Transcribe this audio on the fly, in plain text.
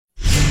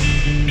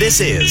This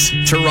is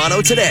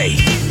Toronto Today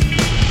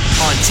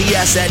on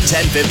TSN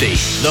 1050,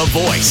 the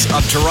voice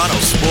of Toronto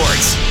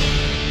sports.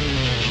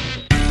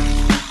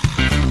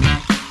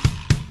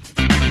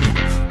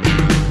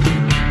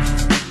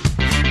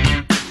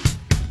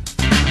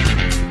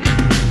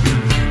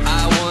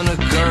 I want a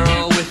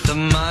girl with a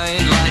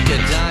mind like a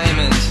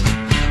diamond.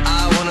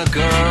 I want a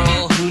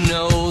girl who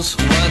knows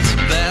what's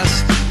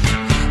best.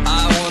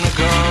 I want a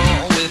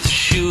girl with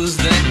shoes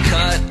that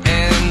cut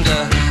and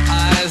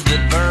eyes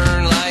that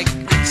burn like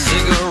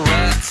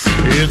cigarettes.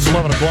 It's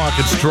 11 o'clock.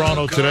 It's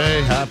Toronto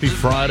Today. Happy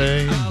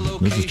Friday.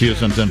 This is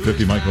TSN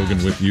 1050. Mike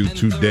Hogan with you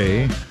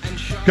today.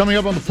 Coming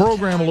up on the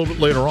program a little bit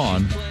later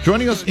on,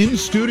 joining us in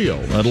studio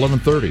at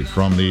 11:30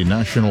 from the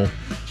National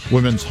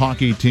Women's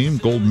Hockey Team,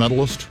 gold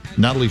medalist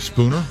Natalie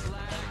Spooner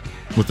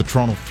with the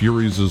Toronto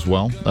Furies as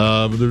well.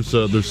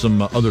 There's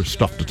some other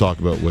stuff to talk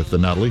about with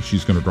Natalie.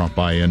 She's going to drop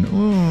by in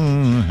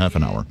half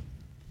an hour.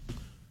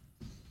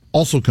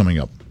 Also coming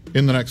up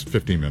in the next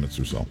 15 minutes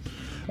or so,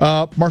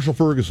 Marshall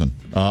Ferguson,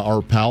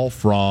 our pal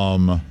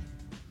from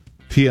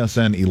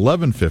TSN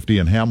 1150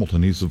 in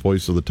Hamilton. He's the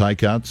voice of the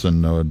Ticats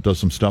and does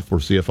some stuff for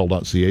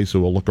CFL.ca, so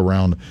we'll look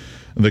around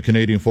the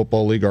Canadian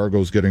Football League.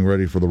 Argo's getting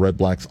ready for the Red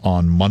Blacks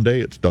on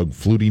Monday. It's Doug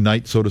Flutie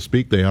night, so to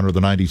speak. They honor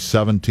the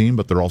 97 team,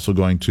 but they're also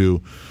going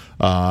to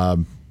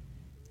honor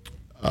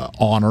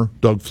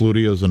Doug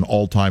Flutie as an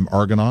all-time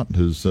Argonaut.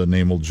 His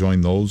name will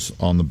join those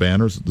on the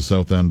banners at the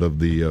south end of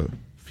the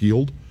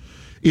field.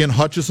 Ian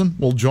Hutchison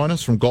will join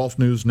us from Golf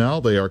News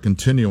Now. They are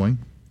continuing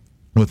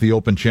with the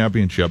Open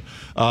Championship.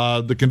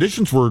 The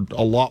conditions were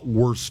a lot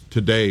worse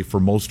today for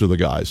most of the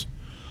guys,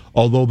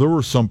 although there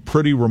were some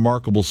pretty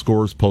remarkable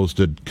scores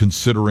posted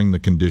considering the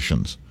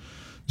conditions.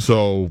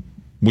 So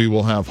we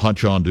will have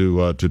Hutch on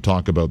to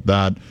talk about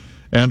that.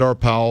 And our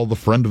pal, the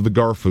friend of the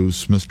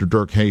Garfoose, Mr.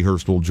 Dirk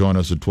Hayhurst, will join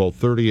us at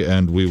 12:30,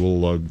 and we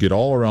will get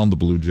all around the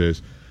Blue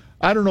Jays.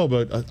 I don't know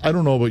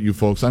about you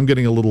folks. I'm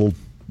getting a little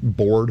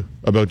bored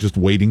about just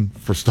waiting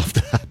for stuff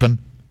to happen.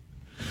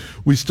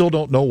 We still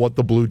don't know what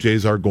the Blue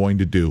Jays are going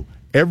to do.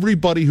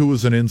 Everybody who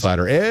is an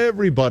insider,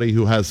 everybody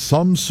who has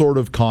some sort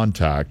of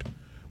contact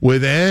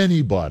with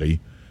anybody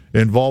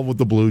involved with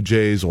the Blue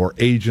Jays or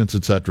agents,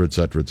 etc.,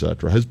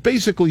 has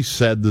basically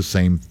said the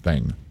same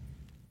thing.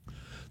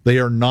 They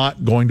are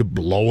not going to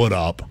blow it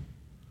up.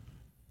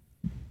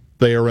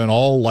 They are in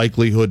all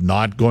likelihood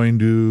not going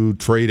to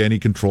trade any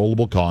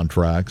controllable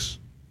contracts.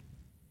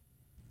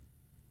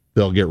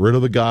 They'll get rid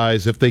of the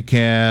guys if they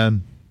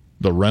can,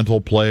 the rental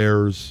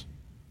players,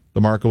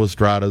 the Marco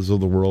Estradas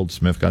of the world,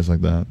 Smith, guys like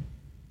that.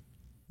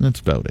 That's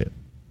about it.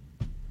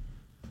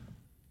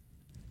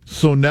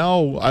 So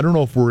now, I don't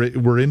know if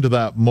we're into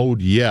that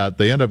mode yet.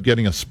 They end up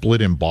getting a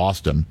split in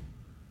Boston,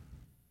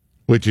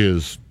 which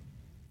is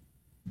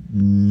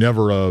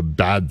never a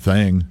bad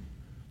thing.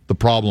 The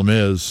problem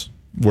is,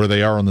 where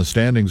they are in the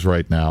standings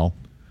right now,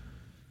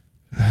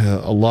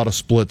 a lot of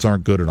splits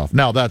aren't good enough.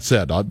 Now, that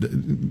said,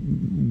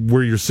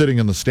 where you're sitting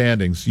in the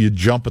standings, you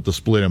jump at the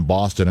split in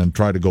Boston and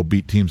try to go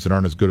beat teams that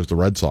aren't as good as the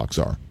Red Sox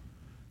are.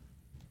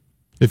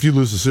 If you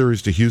lose a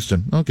series to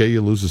Houston, okay,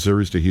 you lose a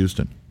series to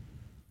Houston.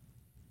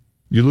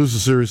 You lose a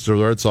series to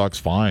the Red Sox,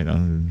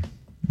 fine.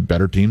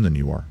 Better team than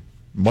you are.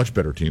 Much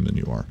better team than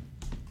you are.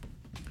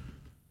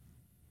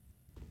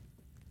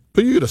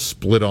 But you get a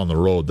split on the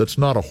road. That's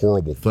not a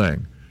horrible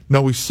thing.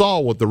 Now, we saw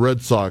what the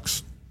Red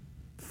Sox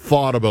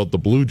thought about the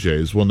Blue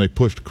Jays when they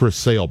pushed Chris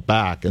Sale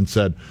back and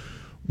said,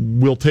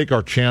 we'll take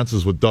our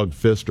chances with Doug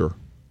Fister.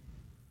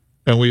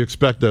 And we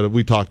expect that.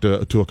 We talked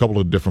to a couple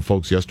of different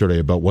folks yesterday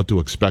about what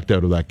to expect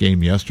out of that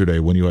game yesterday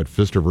when you had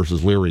Fister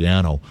versus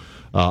Liriano.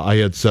 I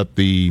had set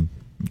the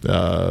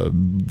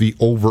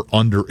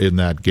over-under in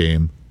that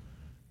game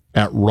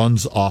at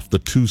runs off the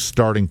two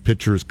starting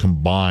pitchers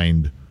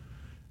combined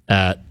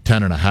at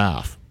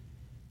 10.5.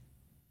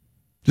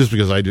 Just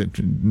because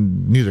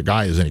neither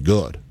guy is any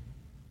good.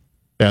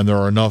 And there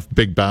are enough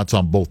big bats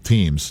on both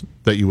teams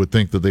that you would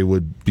think that they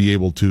would be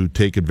able to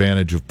take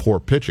advantage of poor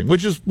pitching,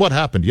 which is what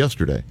happened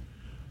yesterday.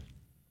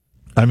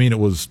 I mean, it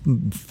was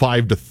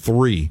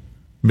 5-3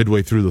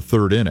 midway through the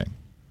third inning.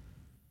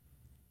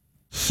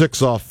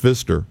 6 off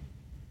Fister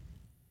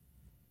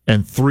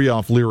and 3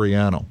 off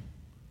Liriano.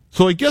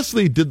 So I guess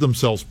they did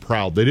themselves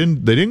proud. They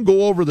didn't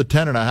go over the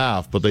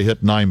 10.5, but they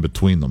hit 9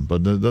 between them.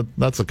 But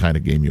that's the kind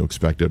of game you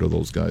expect out of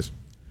those guys.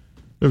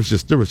 There was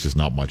just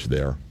not much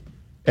there.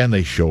 And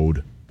they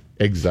showed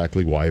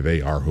exactly why they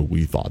are who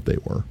we thought they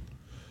were.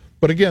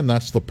 But again,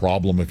 that's the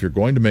problem. If you're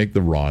going to make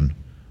the run,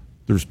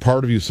 there's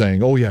part of you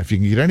saying, oh yeah, if you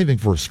can get anything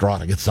for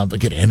Estrada,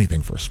 get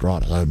anything for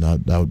Estrada.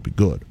 That would be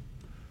good.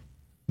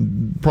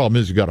 The problem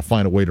is you got to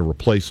find a way to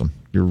replace him.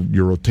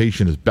 Your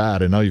rotation is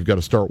bad, and now you've got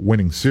to start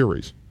winning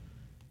series.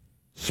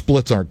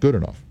 Splits aren't good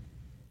enough.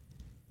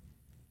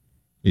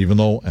 Even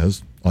though,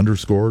 as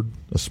underscored,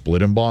 a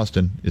split in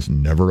Boston is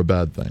never a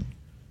bad thing,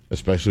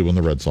 especially when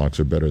the Red Sox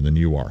are better than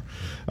you are.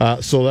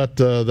 So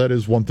that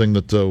is one thing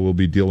that we'll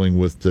be dealing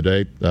with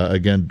today.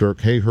 Again, Dirk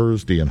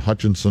Hayhurst, Ian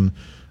Hutchinson,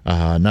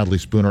 Natalie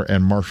Spooner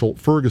and Marshall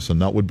Ferguson.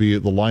 That would be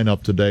the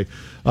lineup today.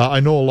 I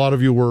know a lot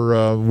of you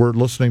were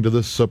listening to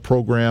this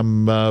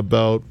program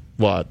about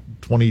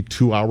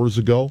 22 hours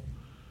ago.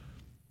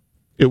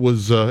 It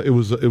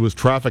was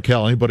traffic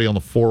hell. Anybody on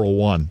the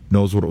 401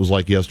 knows what it was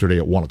like yesterday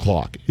at 1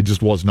 o'clock. It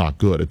just was not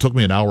good. It took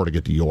me an hour to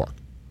get to York,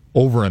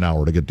 over an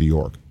hour to get to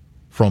York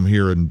from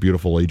here in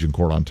beautiful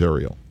Agincourt,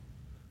 Ontario.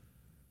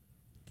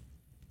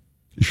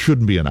 It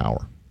shouldn't be an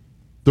hour.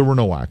 There were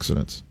no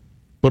accidents,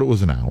 but it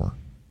was an hour.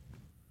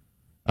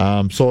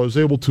 So I was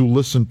able to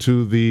listen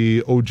to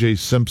the OJ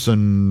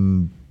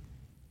Simpson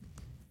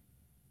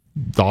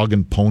dog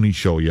and pony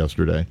show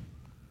yesterday.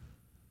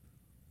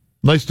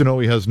 Nice to know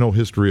he has no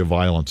history of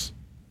violence.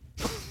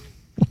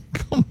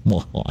 Come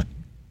on.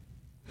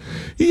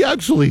 He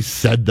actually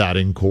said that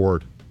in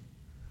court.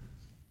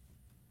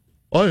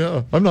 Oh,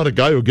 yeah, I'm not a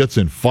guy who gets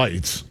in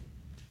fights.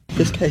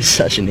 This guy's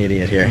such an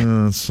idiot here.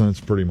 That's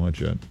pretty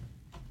much it.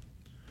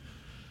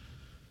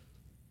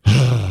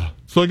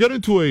 So I got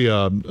into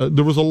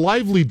there was a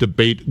lively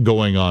debate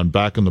going on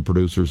back in the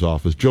producer's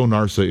office. Joe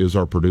Narsa is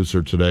our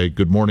producer today.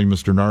 Good morning,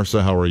 Mr.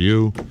 Narsa. How are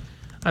you?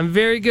 I'm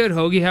very good,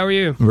 Hoagie. How are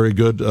you? Very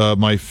good.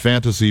 My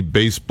fantasy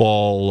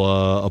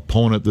baseball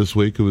opponent this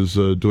week, who was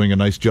doing a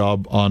nice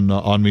job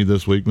on me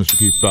this week, Mr.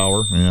 Keith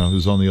Bauer,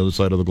 who's on the other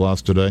side of the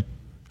glass today.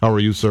 How are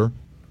you, sir?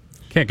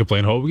 Can't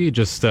complain, Hoagie.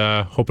 Just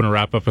hoping to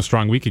wrap up a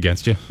strong week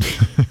against you.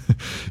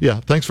 Yeah,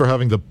 thanks for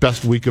having the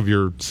best week of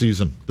your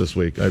season this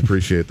week. I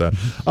appreciate that.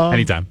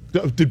 Anytime.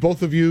 Did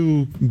both of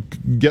you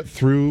get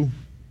through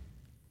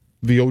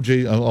the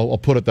OJ, I'll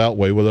put it that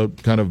way,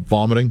 without kind of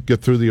vomiting,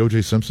 get through the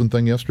OJ Simpson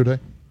thing yesterday?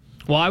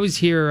 Well, I was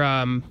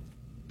here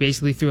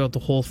basically throughout the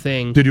whole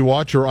thing. Did you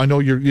watch? Or I know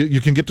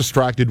you can get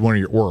distracted when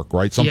you're at work,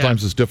 right?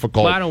 Sometimes it's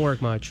difficult. Well, I don't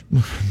work much.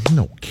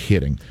 No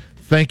kidding.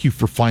 Thank you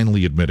for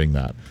finally admitting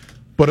that.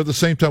 But at the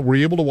same time, were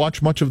you able to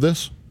watch much of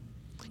this?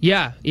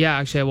 Yeah,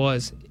 actually I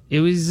was. It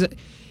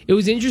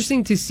was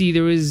interesting to see.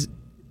 It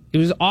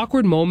was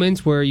awkward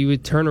moments where you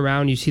would turn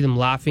around, you see them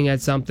laughing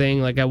at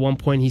something. Like at one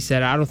point he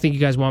said, "I don't think you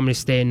guys want me to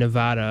stay in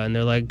Nevada," and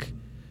they're like,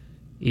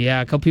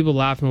 "Yeah." A couple people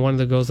laughed, and one of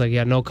the girls like,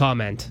 "Yeah, no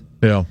comment."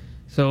 Yeah.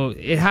 So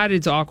it had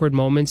its awkward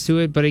moments to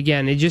it, but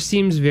again, it just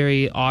seems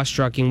very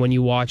awe-striking when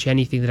you watch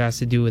anything that has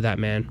to do with that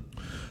man.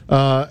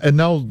 And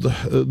now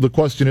the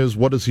question is,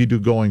 what does he do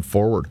going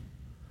forward?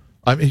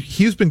 I mean,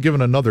 he's been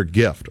given another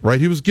gift, right?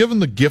 He was given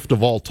the gift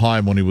of all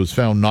time when he was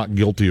found not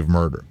guilty of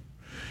murder.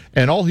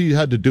 And all he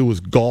had to do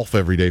was golf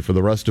every day for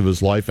the rest of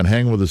his life and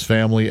hang with his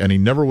family, and he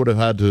never would have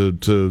had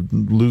to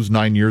lose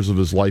 9 years of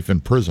his life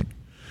in prison.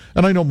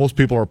 And I know most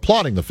people are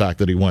applauding the fact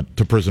that he went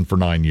to prison for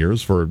 9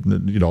 years for,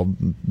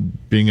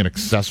 being an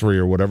accessory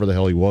or whatever the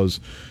hell he was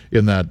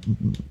in that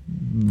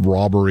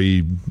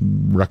robbery,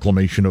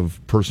 reclamation of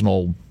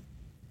personal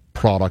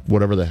product,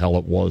 whatever the hell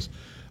it was.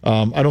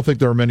 I don't think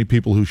there are many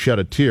people who shed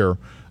a tear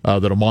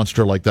that a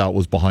monster like that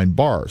was behind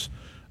bars.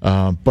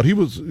 But he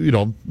was,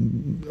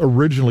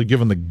 originally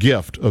given the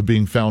gift of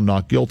being found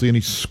not guilty, and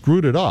he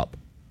screwed it up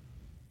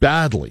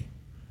badly.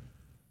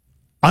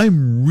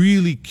 I'm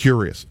really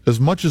curious, as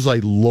much as I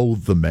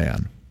loathe the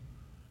man,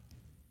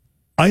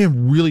 I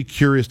am really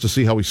curious to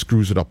see how he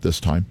screws it up this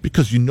time,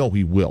 because he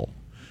will.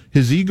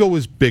 His ego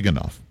is big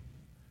enough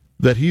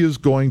that he is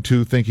going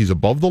to think he's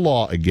above the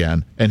law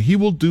again, and he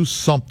will do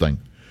something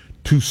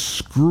to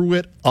screw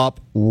it up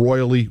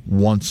royally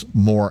once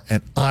more,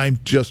 and I'm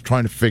just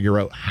trying to figure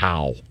out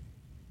how.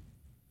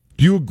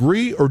 Do you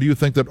agree, or do you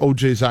think that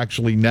OJ's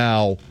actually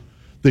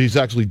he's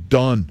actually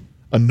done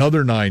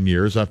another 9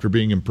 years after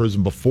being in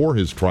prison before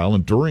his trial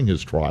and during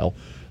his trial,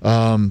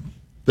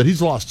 that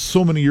he's lost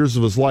so many years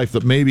of his life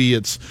that maybe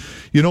it's,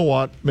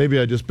 maybe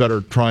I just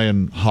better try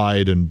and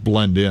hide and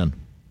blend in?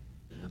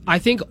 I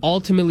think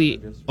ultimately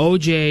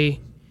OJ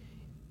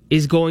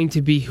is going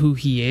to be who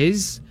he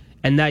is,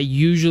 and that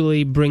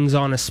usually brings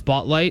on a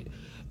spotlight.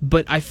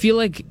 But I feel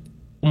like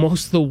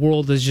most of the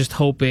world is just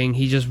hoping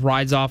he just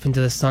rides off into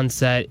the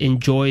sunset,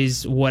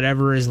 enjoys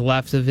whatever is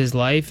left of his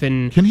life.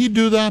 And can he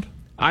do that?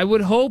 I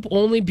would hope,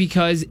 only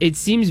because it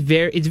seems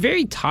it's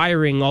very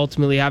tiring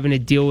ultimately having to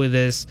deal with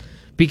this,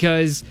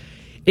 because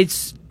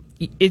it's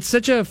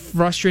such a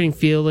frustrating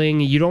feeling.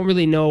 You don't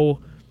really know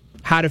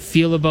how to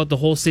feel about the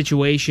whole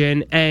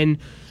situation. And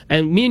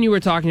me and you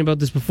were talking about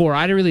this before.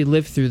 I didn't really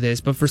live through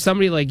this, but for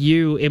somebody like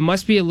you, it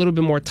must be a little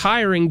bit more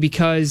tiring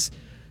because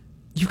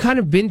you've kind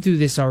of been through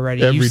this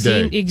already. Every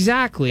day.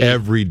 Exactly.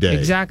 Every day.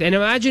 Exactly. And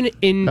imagine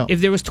if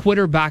there was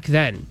Twitter back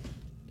then.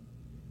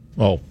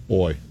 Oh,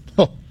 boy.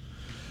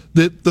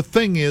 The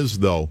thing is,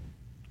 though,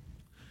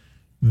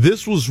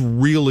 this was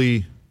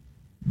really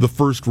the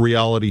first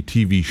reality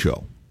TV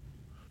show,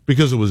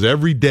 because it was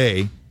every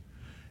day,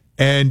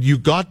 and you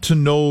got to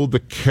know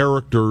the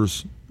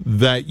characters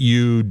that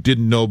you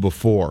didn't know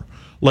before.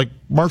 Like,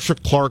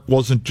 Marsha Clark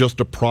wasn't just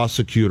a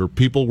prosecutor.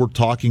 People were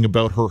talking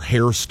about her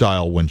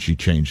hairstyle when she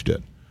changed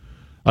it.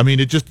 I mean,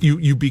 it just,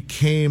 you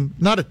became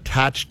not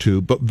attached to,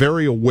 but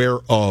very aware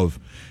of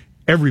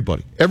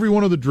everybody, every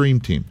one of the Dream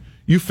Team.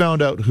 You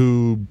found out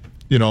who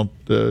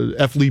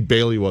F. Lee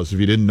Bailey was, if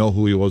you didn't know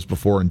who he was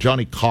before, and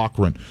Johnny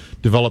Cochran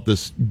developed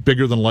this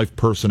bigger-than-life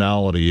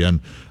personality, and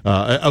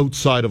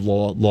outside of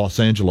Los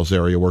Angeles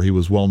area where he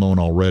was well-known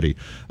already.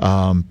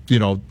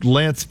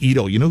 Lance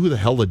Ito, you know who the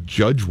hell the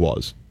judge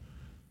was?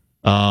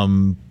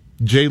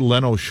 Jay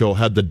Leno's show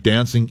had the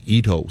Dancing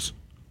Itos,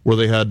 where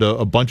they had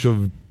a bunch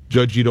of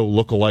Judge Ito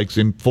lookalikes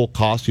in full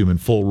costume, in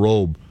full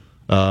robe,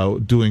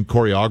 doing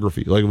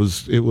choreography. Like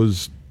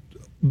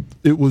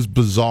it was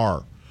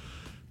bizarre.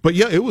 But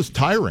yeah, it was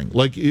tiring.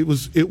 Like it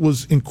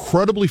was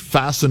incredibly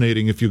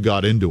fascinating if you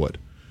got into it,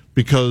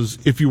 because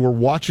if you were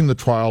watching the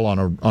trial on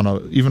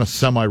a even a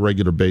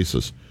semi-regular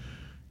basis,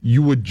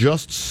 you would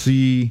just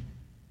see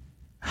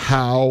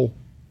how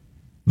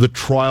the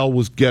trial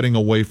was getting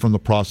away from the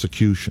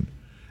prosecution,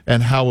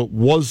 and how it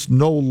was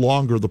no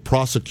longer the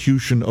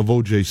prosecution of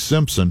OJ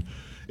Simpson,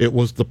 it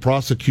was the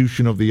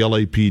prosecution of the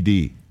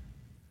LAPD.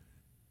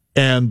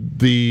 And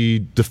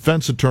the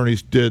defense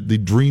attorneys the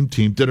Dream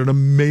Team did an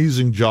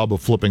amazing job of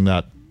flipping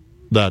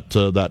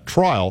that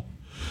trial.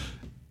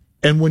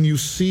 And when you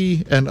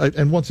see,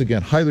 and once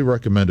again, highly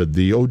recommended,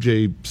 the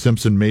OJ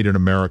Simpson Made in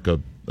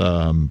America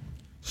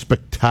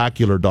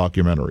spectacular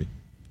documentary.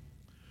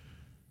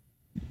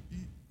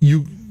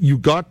 You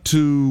got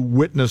to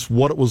witness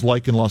what it was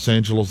like in Los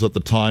Angeles at the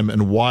time,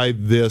 and why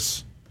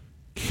this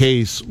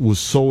case was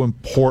so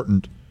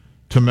important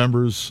to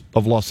members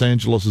of Los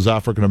Angeles'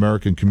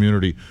 African-American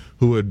community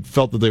who had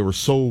felt that they were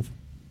so,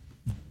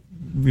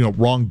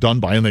 wrong done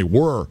by, and they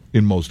were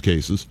in most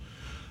cases,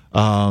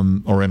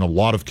 or in a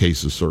lot of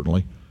cases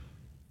certainly,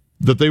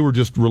 that they were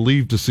just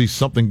relieved to see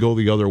something go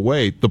the other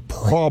way. The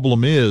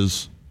problem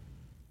is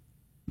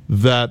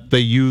that they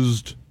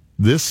used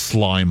this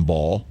slime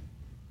ball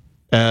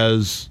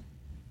as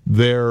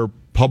their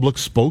public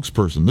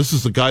spokesperson. This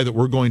is the guy that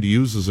we're going to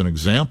use as an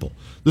example.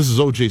 This is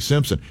OJ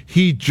Simpson.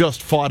 He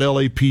just fought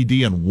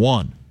LAPD and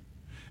won.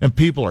 And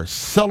people are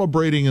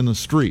celebrating in the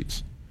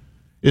streets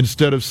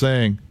instead of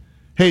saying,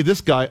 hey,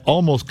 this guy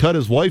almost cut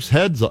his wife's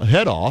head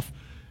off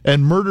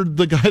and murdered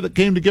the guy that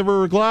came to give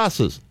her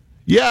glasses.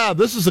 Yeah,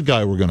 this is the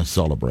guy we're going to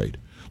celebrate.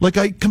 Like,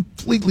 I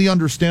completely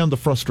understand the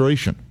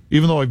frustration,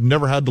 even though I've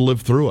never had to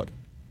live through it.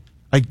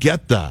 I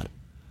get that.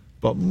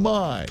 But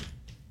my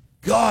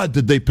God,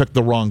 did they pick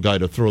the wrong guy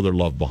to throw their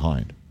love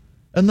behind.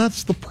 And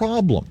that's the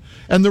problem.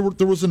 And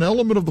there was an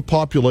element of the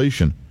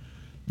population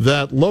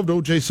that loved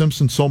O.J.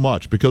 Simpson so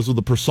much because of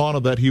the persona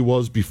that he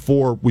was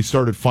before we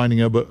started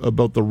finding out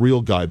about the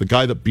real guy, the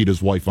guy that beat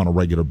his wife on a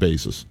regular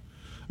basis,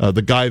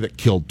 the guy that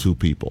killed two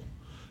people.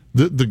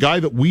 The guy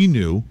that we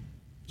knew,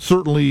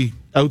 certainly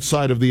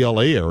outside of the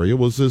L.A. area,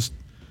 was this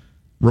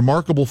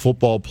remarkable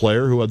football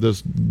player who had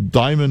this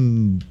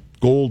diamond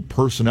gold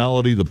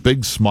personality, the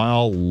big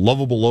smile,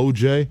 lovable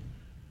O.J.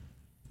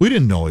 We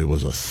didn't know he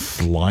was a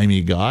slimy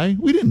guy.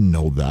 We didn't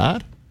know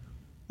that.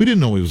 We didn't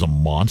know he was a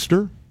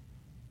monster.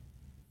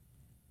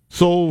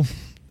 So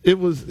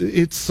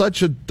it's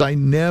such a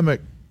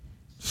dynamic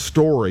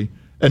story.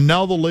 And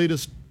now the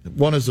latest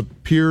one has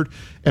appeared,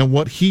 and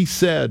what he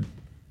said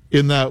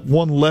in that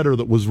one letter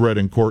that was read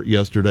in court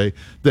yesterday,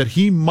 that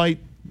he might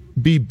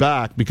be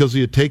back because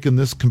he had taken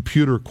this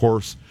computer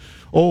course.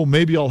 Oh,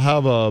 maybe I'll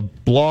have a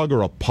blog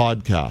or a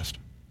podcast.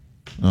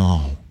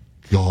 Oh,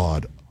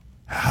 God.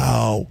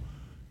 How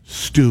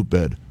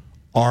stupid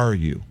are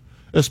you?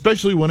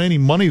 Especially when any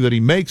money that he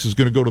makes is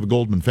going to go to the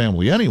Goldman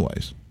family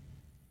anyways.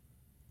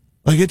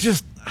 Like, it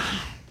just...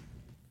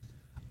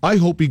 I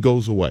hope he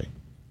goes away.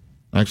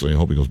 Actually, I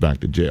hope he goes back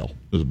to jail.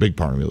 There's a big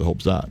part of me that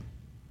hopes that.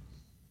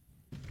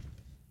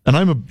 And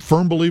I'm a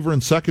firm believer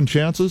in second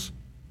chances.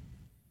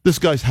 This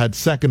guy's had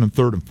second and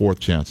third and fourth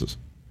chances.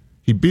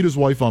 He beat his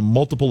wife on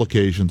multiple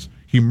occasions.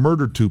 He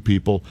murdered two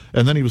people,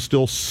 and then he was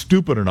still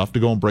stupid enough to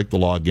go and break the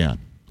law again.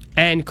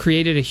 And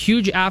created a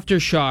huge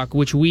aftershock,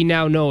 which we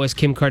now know as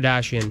Kim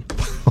Kardashian.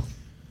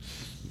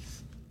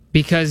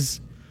 Because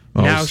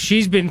now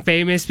she's been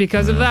famous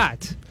because of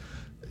that.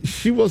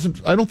 She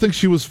wasn't... I don't think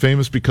she was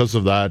famous because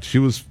of that. She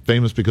was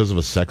famous because of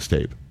a sex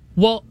tape.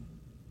 Well,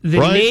 the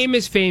name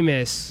is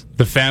famous.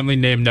 The family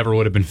name never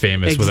would have been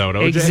famous without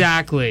OJ.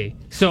 Exactly.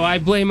 So I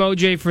blame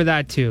OJ for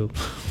that, too.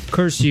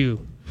 Curse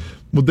you.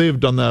 Would they have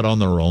done that on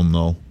their own,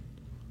 though?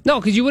 No,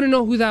 because you wouldn't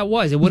know who that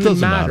was. It wouldn't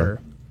matter.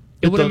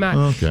 It wouldn't matter.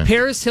 Okay.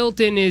 Paris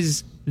Hilton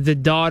is the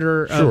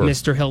daughter of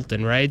Mr.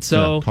 Hilton, right?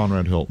 So yeah,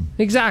 Conrad Hilton.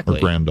 Exactly.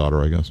 Or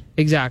granddaughter, I guess.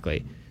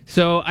 Exactly.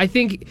 So I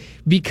think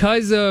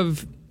because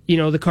of,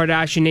 the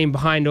Kardashian name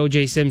behind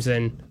O.J.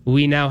 Simpson,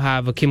 we now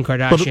have a Kim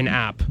Kardashian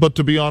app. But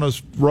to be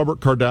honest, Robert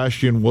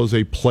Kardashian was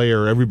a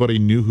player. Everybody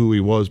knew who he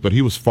was, but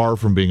he was far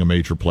from being a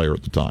major player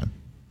at the time.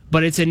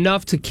 But it's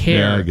enough to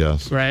care. Yeah, I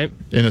guess. Right?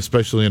 And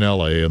especially in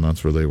L.A., and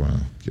that's where they were.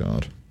 Oh,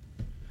 God.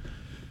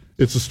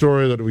 It's a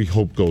story that we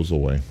hope goes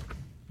away.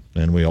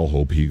 And we all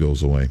hope he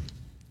goes away.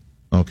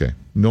 Okay.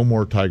 No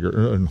more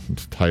Tiger.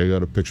 I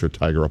got a picture of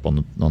Tiger up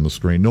on the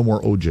screen. No more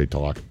OJ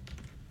talk.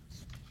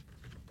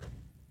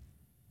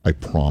 I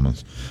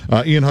promise.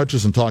 Ian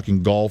Hutchison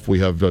talking golf. We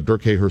have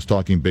Dirk Hayhurst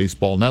talking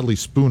baseball. Natalie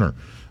Spooner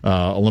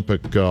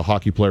Olympic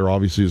hockey player,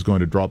 obviously, is going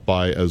to drop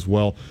by as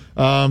well.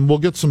 We'll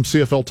get some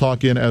CFL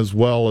talk in, as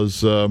well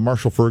as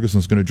Marshall Ferguson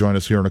is going to join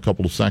us here in a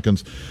couple of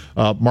seconds.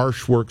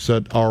 Marsh works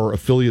at our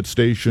affiliate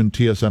station,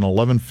 TSN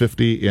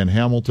 1150 in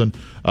Hamilton,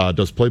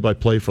 does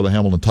play-by-play for the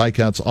Hamilton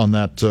Ticats on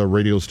that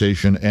radio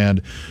station,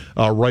 and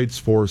writes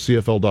for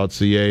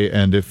CFL.ca.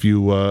 And if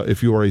you are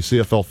a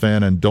CFL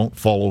fan and don't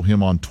follow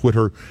him on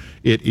Twitter,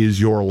 it is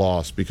your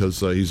loss,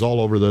 because he's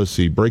all over this.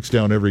 He breaks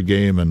down every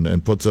game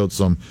and puts out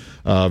some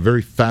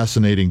very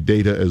fascinating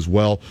data as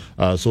well.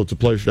 So it's a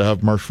pleasure to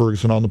have Marsh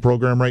Ferguson on the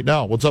program right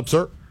now. What's up,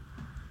 sir?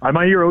 Am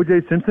I your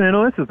OJ Simpson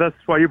analyst? Is that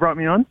why you brought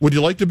me on? Would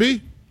you like to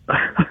be?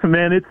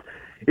 Man, it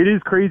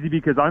is crazy,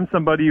 because I'm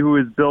somebody who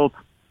is built,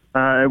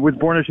 was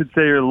born, I should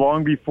say,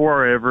 long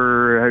before I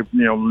ever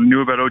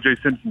knew about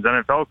OJ Simpson's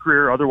NFL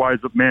career. Otherwise,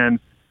 man,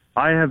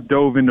 I have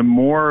dove into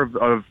more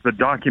of the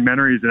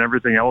documentaries and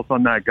everything else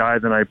on that guy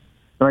than I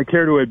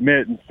care to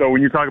admit. And so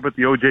when you talk about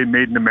the OJ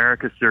Made in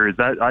America series,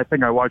 I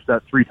think I watched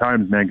that 3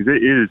 times, man, because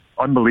it is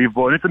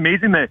unbelievable. And it's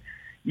amazing that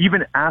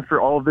even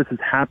after all of this has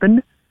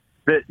happened,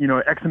 that,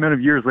 X amount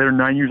of years later,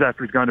 9 years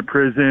after he's gone to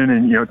prison,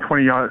 and,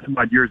 20 some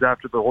odd years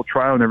after the whole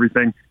trial and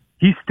everything,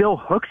 he still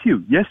hooks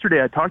you.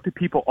 Yesterday, I talked to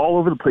people all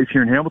over the place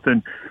here in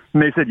Hamilton,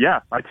 and they said, yeah,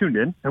 I tuned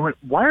in. I went,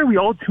 why are we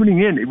all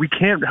tuning in? We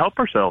can't help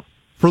ourselves.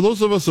 For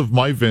those of us of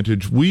my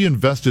vintage, we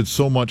invested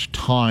so much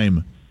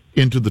time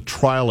into the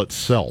trial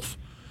itself.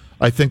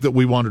 I think that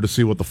we wanted to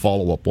see what the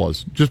follow-up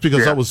was, just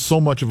because that was so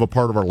much of a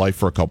part of our life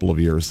for a couple of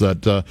years,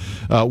 that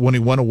when he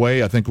went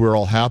away, I think we were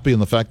all happy,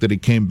 and the fact that he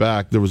came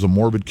back, there was a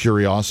morbid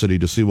curiosity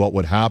to see what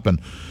would happen.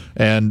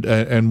 And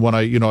when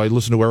I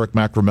listened to Eric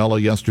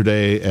Macramella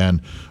yesterday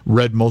and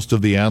read most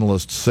of the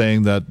analysts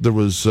saying that there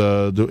was,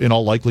 in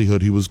all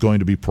likelihood, he was going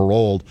to be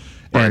paroled,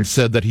 and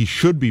said that he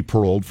should be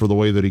paroled for the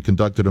way that he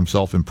conducted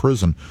himself in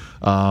prison,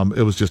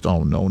 it was just,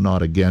 oh no,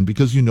 not again,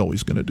 because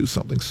he's going to do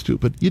something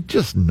stupid. You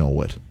just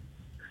know it.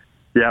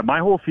 Yeah, my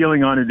whole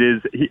feeling on it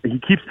is he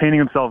keeps painting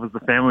himself as the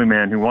family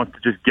man who wants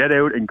to just get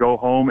out and go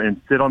home and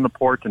sit on the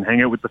porch and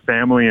hang out with the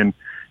family and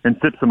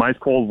sip some ice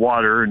cold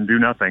water and do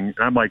nothing. And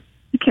I'm like,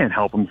 he can't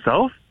help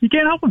himself. He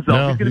can't help himself.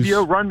 No, he's going to be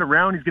out running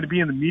around. He's going to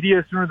be in the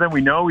media sooner than we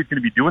know. He's going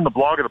to be doing the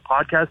blog or the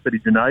podcast that he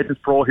denied his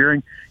parole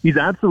hearing. He's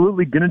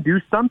absolutely going to do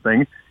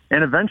something.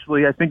 And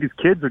eventually, I think his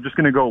kids are just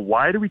going to go,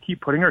 why do we keep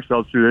putting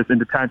ourselves through this, and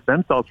detach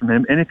themselves from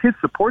him? And if his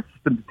support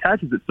system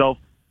detaches itself,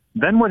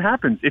 then what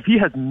happens? If he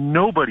has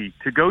nobody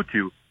to go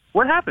to,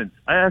 what happens?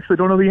 I actually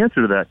don't know the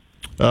answer to that.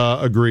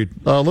 Agreed.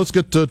 Let's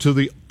get to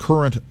the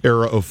current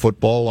era of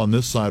football on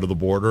this side of the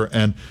border.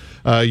 And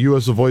you,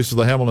 as the voice of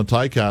the Hamilton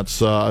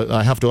Ticats,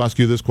 I have to ask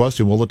you this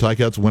question. Will the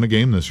Ticats win a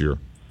game this year?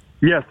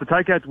 Yes, the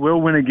Ticats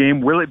will win a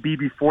game. Will it be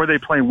before they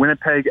play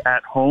Winnipeg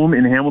at home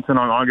in Hamilton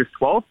on August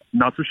 12th?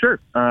 Not so sure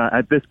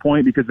at this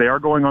point, because they are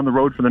going on the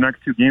road for the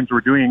next 2 games.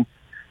 We're doing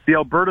the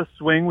Alberta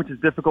swing, which is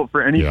difficult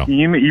for any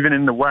team, even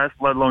in the West,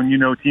 let alone,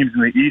 teams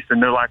in the East,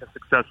 and their lack of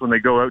success when they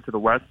go out to the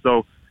West.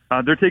 So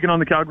they're taking on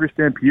the Calgary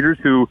Stampeders,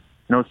 who,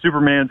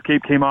 Superman's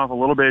cape came off a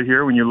little bit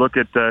here when you look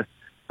at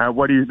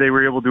what they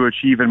were able to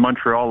achieve in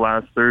Montreal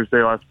last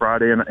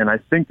Friday. And I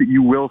think that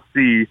you will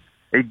see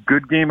a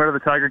good game out of the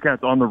Tiger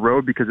Cats on the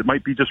road, because it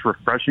might be just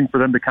refreshing for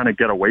them to kind of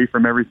get away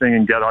from everything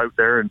and get out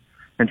there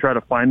and try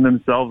to find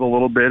themselves a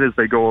little bit as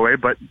they go away.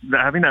 But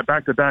having that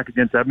back-to-back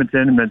against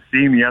Edmonton and then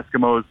seeing the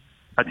Eskimos,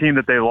 a team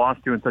that they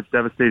lost to in such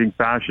devastating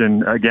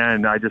fashion,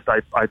 again, I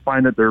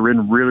find that they're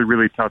in really,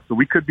 really tough. So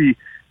we could be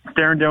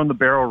staring down the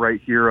barrel right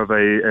here of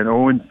an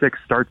 0-6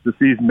 start to the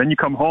season. Then you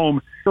come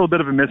home, still a bit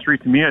of a mystery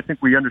to me. I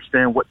think we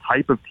understand what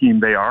type of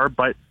team they are,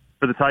 but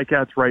for the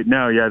Ticats right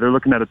now, they're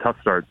looking at a tough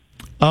start.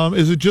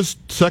 Is it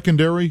just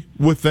secondary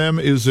with them?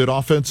 Is it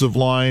offensive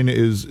line?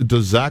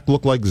 Does Zach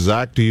look like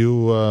Zach to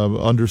you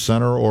under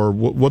center, or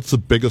what's the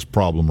biggest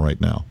problem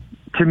right now?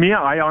 To me,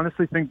 I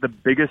honestly think the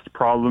biggest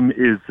problem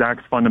is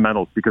Zach's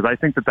fundamentals, because I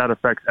think that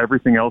affects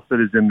everything else that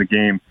is in the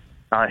game.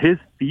 His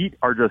feet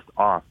are just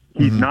off.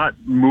 He's not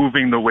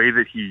moving the way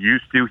that he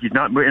used to. He's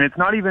not, and it's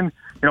not even,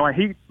 I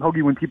hate,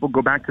 Hoagie, when people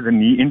go back to the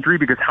knee injury,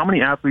 because how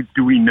many athletes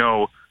do we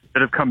know that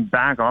have come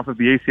back off of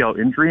the ACL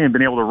injury and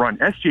been able to run?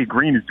 SJ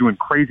Green is doing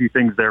crazy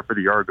things there for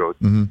the Argos,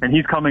 and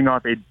he's coming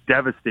off a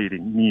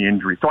devastating knee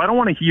injury. So I don't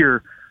want to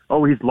hear,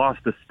 oh, he's lost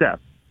a step,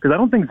 because I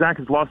don't think Zach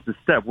has lost a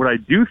step. What I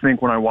do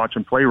think when I watch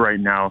him play right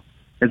now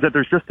is that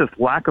there's just this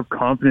lack of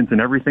confidence in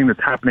everything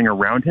that's happening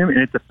around him, and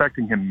it's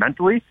affecting him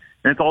mentally,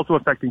 and it's also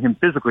affecting him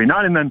physically.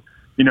 Not in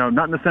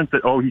the sense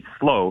that, oh, he's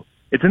slow.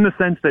 It's in the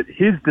sense that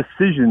his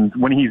decisions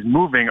when he's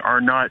moving are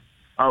not,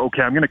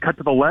 okay, I'm going to cut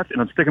to the left, and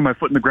I'm sticking my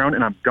foot in the ground,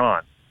 and I'm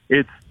gone.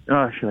 It's,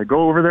 should I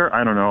go over there?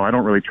 I don't know. I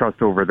don't really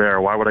trust over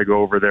there. Why would I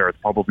go over there? It's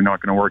probably not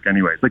going to work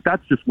anyways.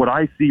 That's just what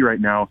I see right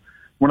now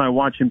when I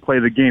watch him play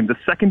the game. The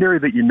secondary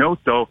that you note,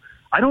 though,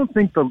 I don't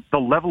think the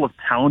level of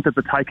talent that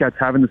the Ticats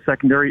have in the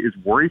secondary is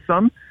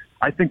worrisome.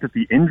 I think that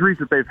the injuries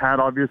that they've had,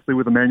 obviously,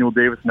 with Emmanuel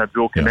Davis and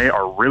Abdul Kanay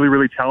are really,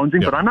 really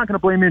challenging, but I'm not going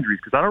to blame injuries,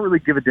 because I don't really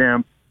give a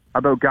damn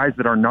about guys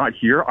that are not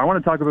here. I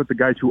want to talk about the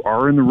guys who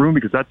are in the room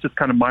because that's just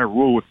kind of my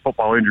rule with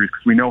football injuries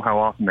because we know how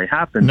often they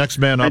happen. Next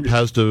man up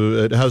has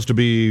to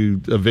be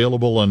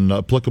available and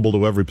applicable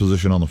to every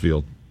position on the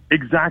field.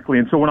 Exactly.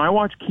 And so when I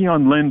watched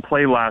Keon Lynn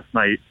play last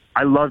night,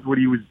 I loved what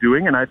he was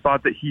doing, and I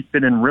thought that he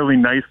fit in really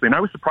nicely. And I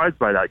was surprised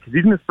by that because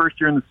he's in his first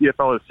year in the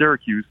CFL at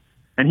Syracuse,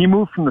 and he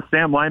moved from the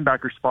Sam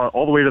linebacker spot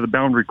all the way to the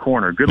boundary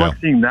corner. Good luck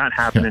seeing that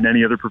happen in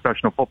any other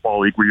professional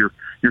football league where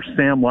your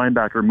Sam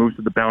linebacker moves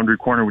to the boundary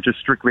corner, which is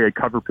strictly a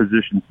cover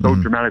position, so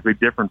dramatically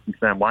different from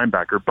Sam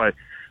linebacker. But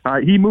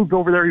he moved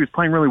over there. He was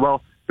playing really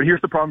well. But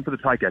here's the problem for the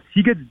Ticats.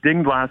 He gets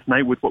dinged last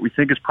night with what we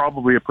think is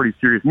probably a pretty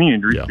serious knee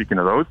injury, speaking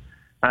of those.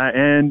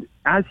 And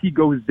as he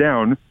goes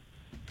down,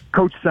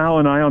 Coach Sal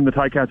and I on the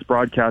Ticats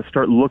broadcast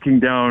start looking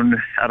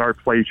down at our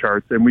play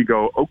charts, and we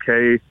go,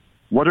 okay,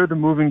 what are the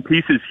moving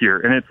pieces here?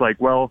 And it's like,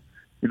 well,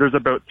 there's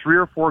about 3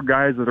 or 4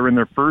 guys that are in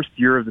their first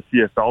year of the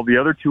CFL. The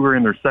other 2 are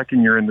in their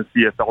second year in the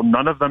CFL.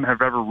 None of them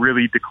have ever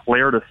really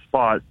declared a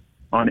spot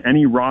on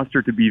any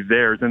roster to be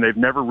theirs, and they've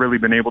never really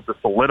been able to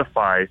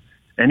solidify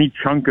any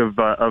chunk of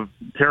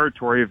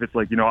territory. If it's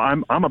like,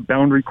 I'm a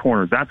boundary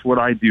corner. That's what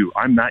I do.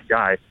 I'm that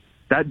guy.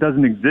 That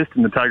doesn't exist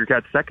in the Tiger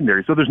Cats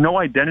secondary. So there's no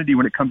identity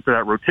when it comes to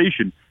that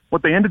rotation.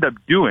 What they ended up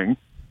doing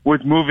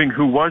was moving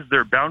who was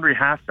their boundary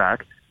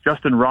halfback,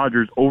 Justin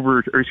Rogers,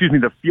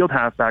 the field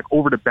halfback,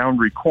 over to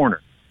boundary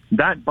corner.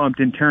 That bumped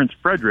in Terrence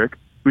Frederick,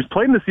 who's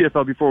played in the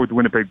CFL before with the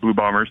Winnipeg Blue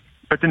Bombers,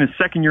 but in his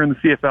second year in the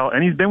CFL,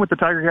 and he's been with the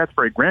Tiger Cats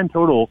for a grand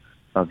total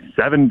of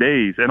 7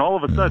 days. And all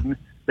of a sudden,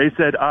 they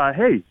said,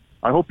 hey,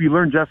 I hope you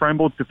learned Jeff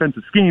Reinbold's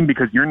defensive scheme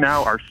because you're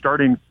now our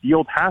starting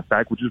field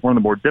halfback, which is one of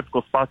the more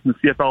difficult spots in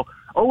the CFL.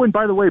 Oh, and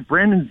by the way,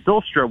 Brandon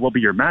Zylstra will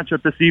be your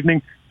matchup this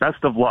evening.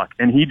 Best of luck.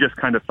 And he just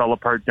kind of fell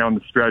apart down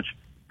the stretch.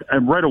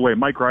 And right away,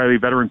 Mike Riley,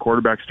 veteran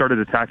quarterback, started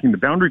attacking the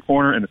boundary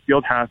corner and the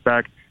field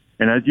halfback.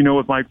 And as you know,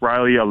 with Mike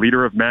Riley, a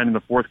leader of men in the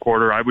fourth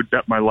quarter, I would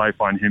bet my life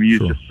on him. He is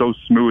just so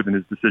smooth in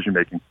his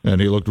decision-making.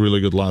 And he looked really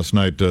good last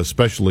night,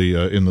 especially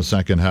in the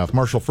second half.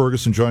 Marshall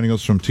Ferguson joining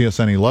us from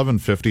TSN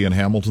 1150 in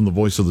Hamilton, the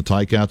voice of the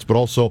Ticats, but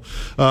also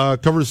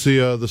covers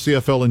the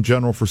CFL in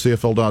general for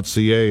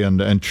CFL.ca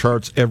and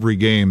charts every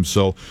game.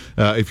 So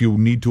if you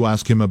need to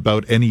ask him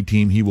about any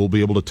team, he will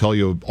be able to tell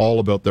you all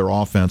about their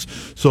offense.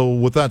 So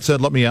with that said,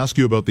 let me ask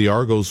you about the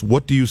Argos.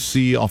 What do you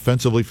see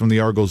offensively from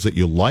the Argos that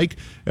you like,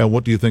 and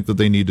what do you think that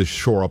they need to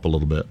shore up a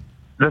little bit?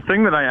 The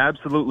thing that I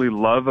absolutely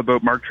love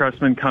about Mark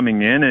Trestman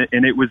coming in,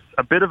 and it was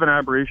a bit of an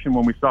aberration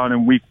when we saw it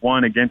in week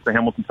 1 against the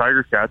Hamilton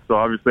Tiger Cats, so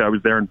obviously I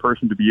was there in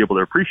person to be able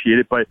to appreciate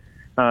it, but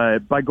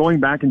by going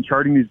back and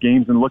charting these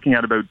games and looking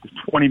at about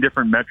 20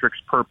 different metrics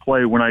per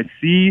play, when I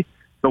see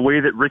the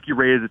way that Ricky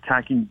Ray is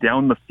attacking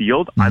down the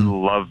field, I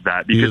love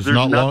that. Because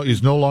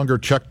he's no longer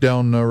checked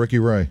down Ricky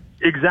Ray.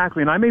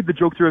 Exactly, and I made the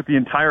joke throughout the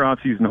entire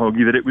offseason,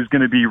 Hoagie, that it was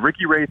going to be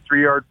Ricky Ray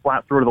 3-yard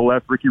flat throw to the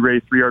left, Ricky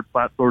Ray 3-yard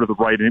flat throw to the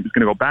right, and it was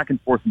going to go back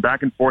and forth,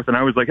 and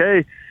I was like,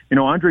 hey,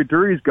 Andre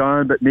Dury's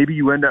gone, but maybe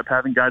you end up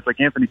having guys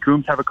like Anthony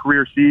Coombs have a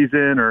career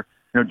season, or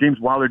James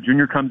Wilder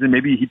Jr. comes in,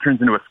 maybe he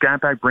turns into a scat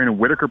back, Brandon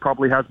Whitaker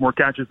probably has more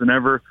catches than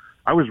ever.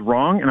 I was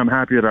wrong, and I'm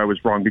happy that I was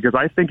wrong, because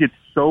I think it's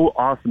so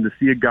awesome to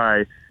see a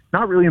guy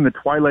not really in the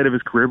twilight of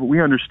his career, but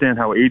we understand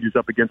how age is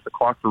up against the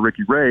clock for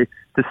Ricky Ray,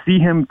 to see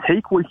him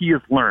take what he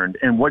has learned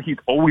and what he's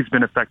always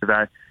been effective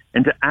at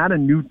and to add a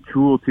new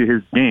tool to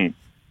his game.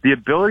 The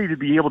ability to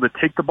be able to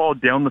take the ball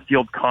down the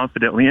field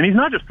confidently. And he's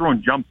not just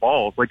throwing jump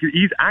balls. Like,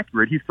 he's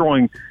accurate. He's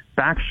throwing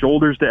back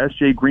shoulders to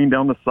S.J. Green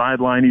down the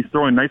sideline. He's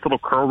throwing nice little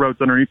curl routes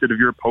underneath it of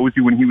your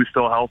Posey when he was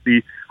still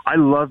healthy. I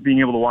love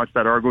being able to watch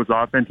that Argos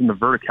offense and the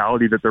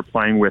verticality that they're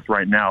playing with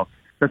right now.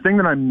 The thing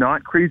that I'm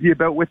not crazy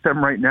about with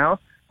them right now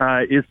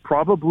is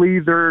probably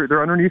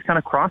their underneath kind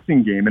of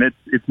crossing game. And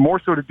it's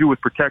more so to do with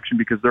protection,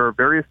 because there are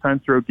various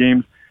times throughout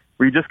games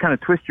where you just kind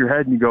of twist your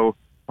head and you go,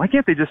 why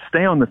can't they just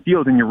stay on the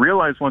field? And you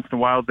realize once in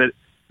a while that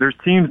there's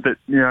teams that,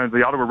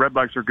 the Ottawa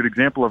Redblacks are a good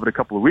example of it a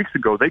couple of weeks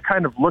ago. They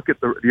kind of look at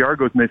the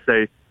Argos and they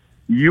say,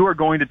 you are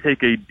going to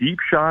take a deep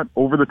shot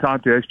over the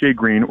top to S.J.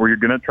 Green, or you're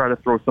going to try to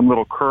throw some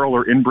little curl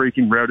or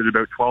in-breaking route at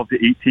about 12 to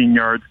 18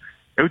 yards.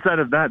 Outside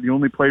of that, the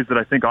only plays that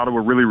I think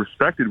Ottawa really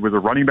respected was a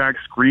running back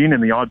screen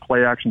and the odd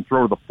play-action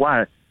throw to the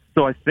flat.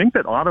 So I think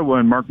that Ottawa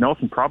and Mark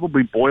Nelson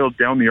probably boiled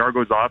down the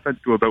Argos offense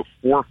to about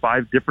 4 or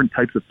 5 different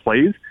types of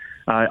plays.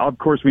 Of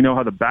course, we know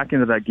how the back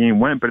end of that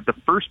game went, but at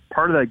the first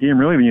part of that game,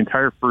 really the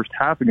entire first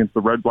half against the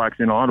Red Blacks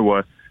in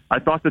Ottawa, I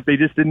thought that they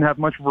just didn't have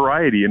much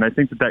variety. And I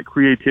think that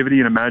creativity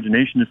and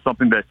imagination is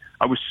something that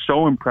I was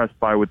so impressed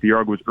by with the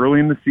Argos early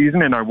in the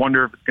season, and I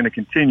wonder if it's going to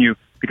continue,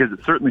 because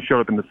it certainly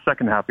showed up in the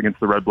second half against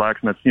the Red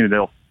Blacks, and I've seen it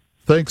else.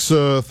 Thanks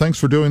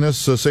for doing this.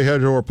 Say hi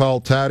to our pal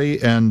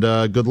Taddy, and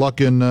good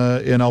luck in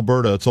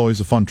Alberta. It's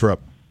always a fun trip.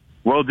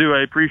 Will do.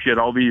 I appreciate it.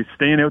 I'll be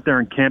staying out there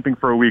and camping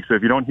for a week, so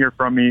if you don't hear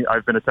from me,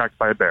 I've been attacked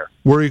by a bear.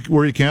 Where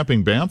are you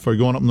camping? Banff? Are you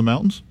going up in the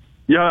mountains?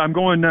 Yeah, I'm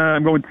going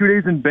 2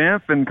 days in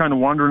Banff and kind of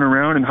wandering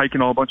around and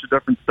hiking all a bunch of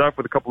different stuff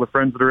with a couple of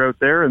friends that are out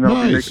there, and then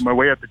I'll be making my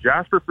way up to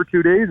Jasper for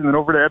 2 days and then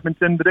over to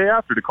Edmonton the day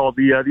after to call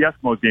the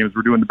Eskimos games.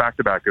 We're doing the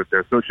back-to-back out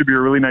there, so it should be a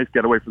really nice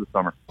getaway for the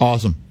summer.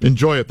 Awesome.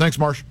 Enjoy it. Thanks,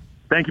 Marsh.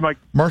 Thank you, Mike.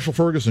 Marshall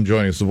Ferguson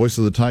joining us, the voice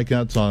of the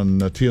Ticats on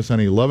TSN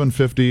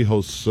 1150,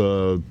 hosts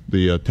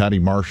the Tatty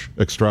Marsh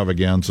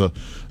extravaganza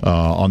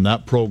on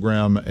that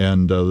program.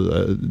 And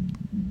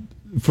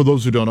for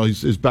those who don't know,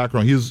 his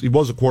background, he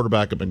was a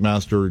quarterback at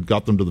McMaster,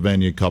 got them to the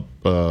Vanier Cup.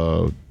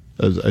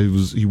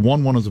 He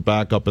won one as a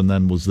backup and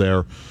then was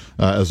there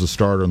as a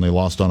starter, and they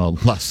lost on a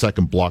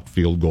last-second blocked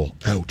field goal.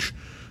 Ouch.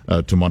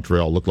 To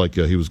Montreal. Looked like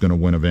he was going to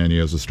win a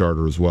Vanier as a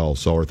starter as well.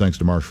 So our thanks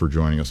to Marsh for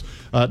joining us.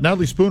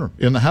 Natalie Spooner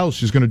in the house.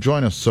 She's going to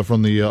join us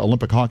from the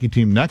Olympic hockey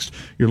team next.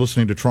 You're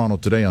listening to Toronto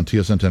Today on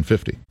TSN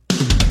 1050.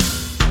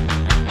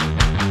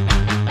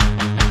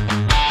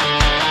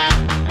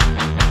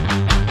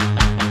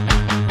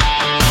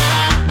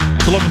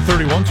 It's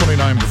 11:31,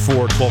 29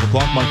 before 12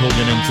 o'clock. Mike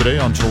Hogan in today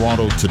on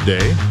Toronto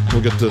Today.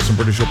 We'll get to some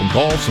British Open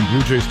golf, some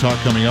Blue Jays talk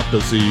coming up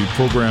as the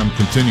program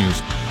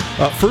continues.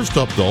 First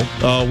up, though,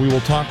 we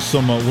will talk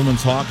some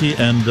women's hockey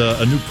and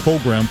a new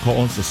program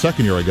called, it's the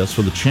second year, I guess,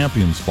 for the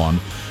Champions Fund.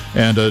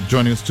 And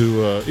joining us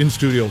in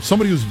studio,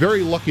 somebody who's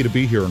very lucky to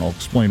be here, and I'll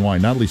explain why.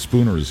 Natalie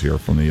Spooner is here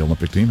from the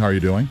Olympic team. How are you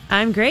doing?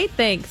 I'm great,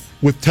 thanks.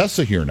 With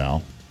Tessa here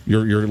now,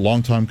 your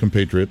longtime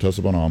compatriot,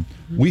 Tessa Bonhomme,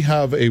 we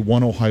have a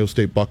one Ohio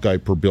State Buckeye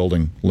per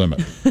building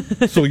limit.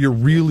 So you're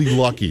really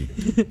lucky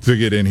to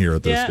get in here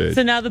at this stage.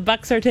 So now the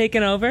Bucks are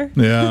taking over?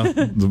 Yeah,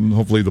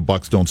 hopefully the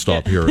Bucks don't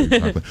stop here.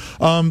 Exactly.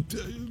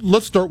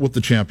 Let's start with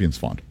the Champions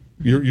Fund.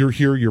 You're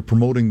here, you're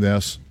promoting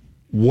this.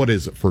 What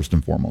is it, first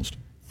and foremost?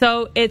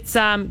 So it's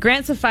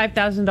grants of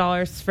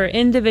 $5,000 for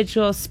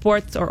individual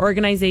sports or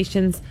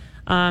organizations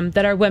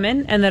that are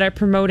women and that are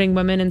promoting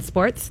women in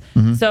sports.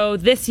 Mm-hmm. So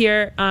this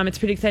year, it's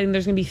pretty exciting.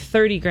 There's going to be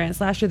 30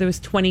 grants. Last year there was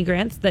 20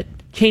 grants that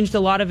changed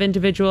a lot of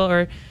individual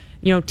or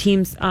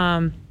teams'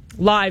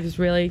 lives.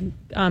 Really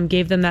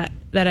gave them that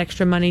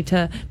extra money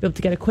to be able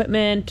to get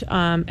equipment,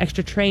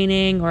 extra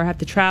training, or have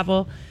to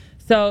travel.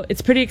 So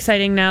it's pretty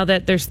exciting now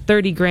that there's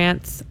 30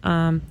 grants,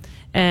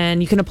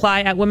 and you can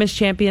apply at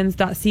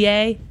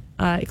womenschampions.ca.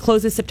 It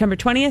closes September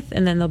 20th,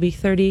 and then there'll be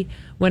 30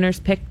 winners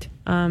picked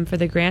for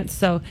the grants.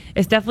 So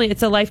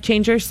it's a life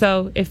changer.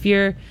 So if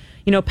you're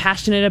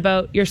passionate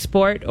about your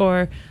sport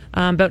or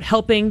about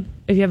helping,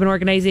 if you have an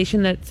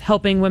organization that's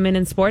helping women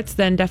in sports,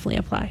 then definitely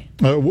apply.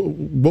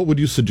 What would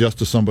you suggest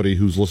to somebody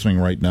who's listening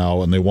right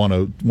now and they want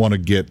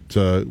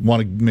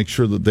to make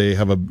sure that they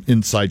have an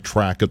inside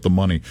track at the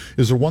money?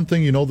 Is there one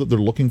thing that they're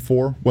looking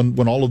for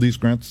when all of these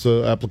grants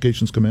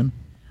applications come in?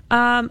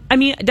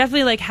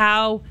 Definitely like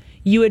how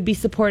you would be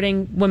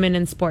supporting women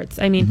in sports.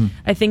 I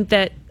think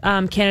that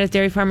Canada's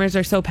dairy farmers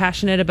are so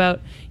passionate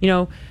about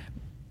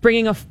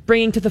bringing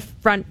to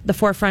the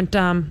forefront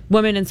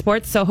women in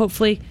sports. So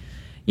hopefully,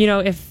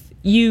 if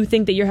you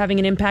think that you're having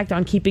an impact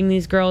on keeping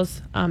these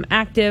girls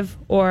active,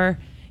 or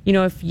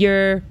if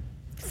you're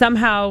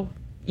somehow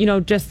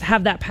just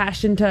have that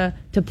passion to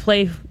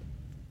play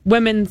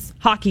women's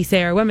hockey,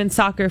 say, or women's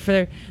soccer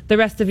for the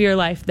rest of your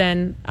life,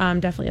 then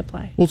definitely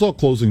apply. Well, it's all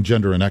closing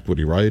gender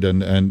inequity, right?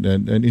 And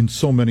in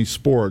so many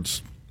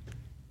sports,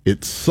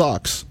 it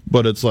sucks,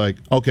 but it's like,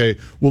 okay,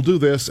 we'll do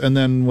this, and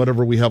then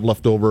whatever we have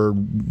left over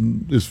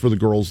is for the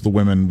girls, the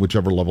women,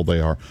 whichever level they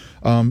are.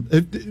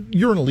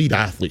 You're an elite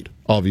athlete,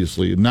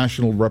 obviously, a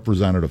national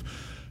representative.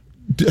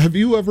 Have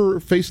you ever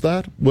faced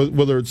that?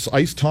 Whether it's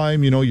ice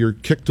time, you're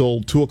kicked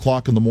till 2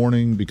 o'clock in the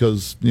morning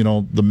because,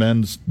 the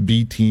men's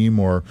B team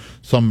or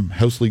some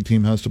house league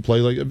team has to play.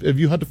 Like, have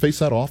you had to face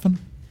that often?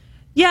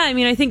 Yeah,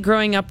 I think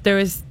growing up there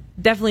was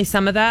definitely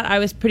some of that. I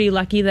was pretty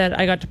lucky that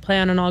I got to play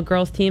on an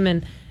all-girls team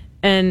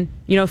and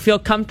feel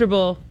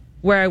comfortable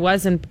where I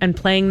was and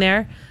playing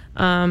there.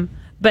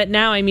 But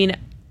now,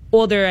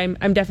 older,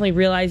 I'm definitely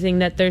realizing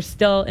that there's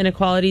still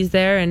inequalities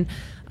there. And,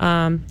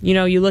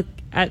 you look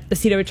at the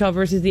CWHL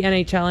versus the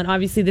NHL, and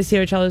obviously the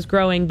CWHL is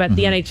growing, but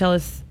the NHL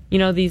is,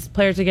 these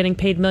players are getting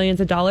paid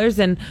millions of dollars,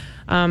 and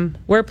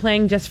we're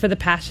playing just for the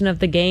passion of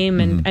the game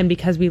and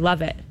because we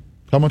love it.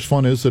 How much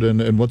fun is it,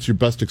 and what's your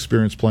best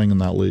experience playing in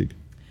that league?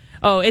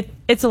 Oh,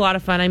 it's a lot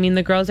of fun.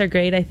 The girls are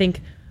great. I think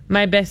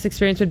my best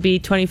experience would be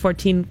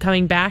 2014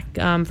 coming back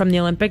from the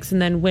Olympics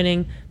and then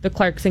winning the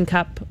Clarkson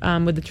Cup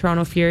with the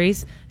Toronto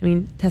Furies.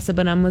 Tessa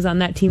Bonhomme was on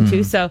that team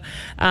too. So,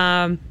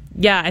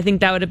 I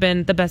think that would have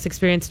been the best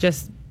experience.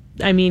 Just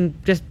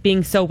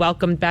being so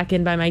welcomed back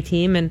in by my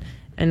team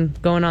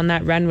and going on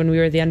that run when we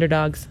were the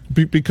underdogs.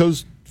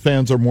 Because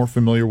fans are more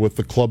familiar with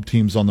the club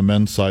teams on the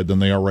men's side than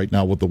they are right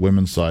now with the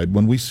women's side.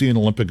 When we see an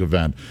Olympic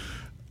event,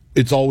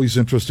 it's always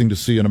interesting to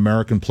see an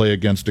American play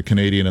against a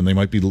Canadian, and they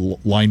might be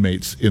line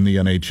mates in the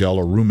NHL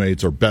or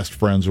roommates or best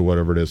friends or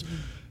whatever it is.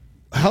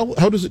 How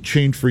does it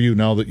change for you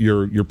now that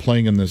you're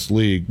playing in this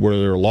league where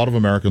there are a lot of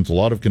Americans, a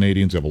lot of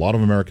Canadians, you have a lot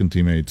of American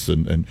teammates,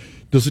 and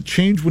does it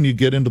change when you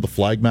get into the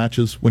flag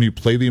matches, when you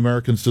play the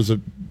Americans? Does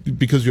it,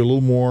 because you're a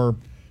little more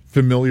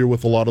familiar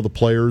with a lot of the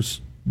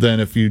players than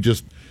if you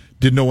just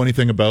didn't know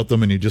anything about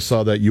them and you just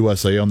saw that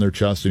USA on their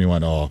chest and you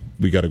went, oh,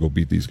 we got to go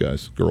beat these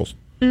guys, girls?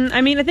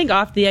 I think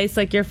off the ice,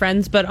 you're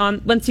friends, but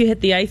once you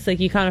hit the ice,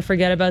 you kind of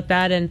forget about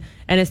that, and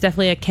it's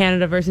definitely a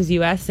Canada versus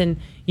U.S., and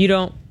you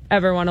don't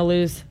ever want to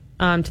lose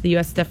to the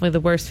U.S. is definitely the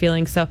worst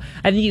feeling. So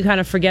I think you kind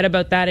of forget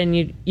about that, and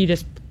you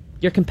just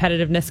your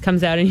competitiveness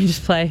comes out and you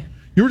just play.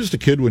 You were just a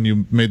kid when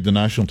you made the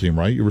national team,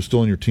 right? You were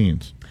still in your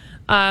teens.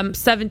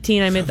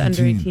 17, I made the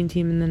under-18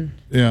 team, and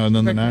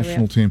then the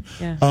national team.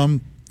 Yeah.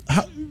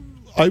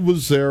 I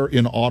was there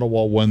in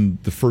Ottawa when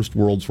the first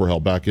Worlds were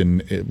held back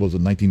in, it was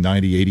in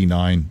 1990,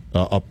 89,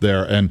 up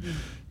there, and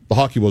the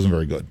hockey wasn't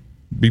very good,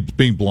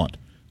 being blunt.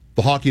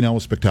 The hockey now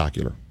is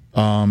spectacular.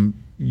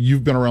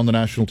 You've been around the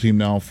national team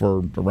now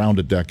for around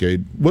a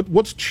decade.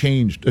 What's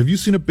changed? Have you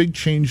seen a big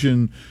change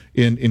in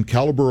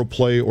caliber of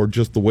play or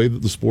just the way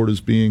that the sport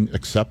is being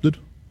accepted?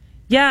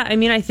 Yeah, I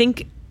mean, I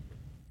think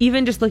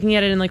even just looking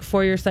at it in like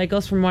 4-year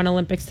cycles from one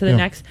Olympics to the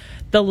next,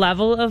 the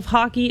level of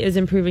hockey is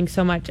improving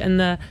so much, and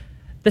the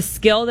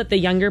skill that the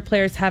younger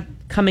players have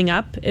coming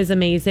up is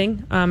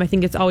amazing. I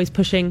think it's always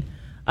pushing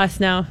us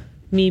now,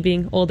 me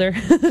being older,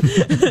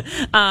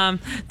 to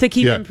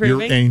keep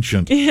improving. You're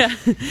ancient. Yeah,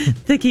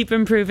 to keep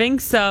improving.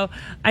 So,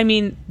 I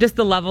mean, just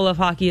the level of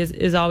hockey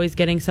is always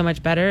getting so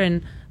much better.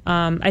 And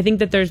I think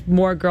that there's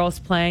more girls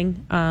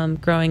playing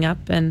growing up.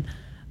 And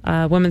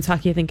women's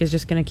hockey, I think, is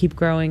just going to keep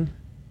growing.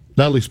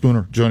 Natalie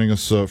Spooner joining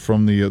us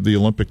from the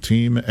Olympic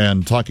team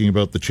and talking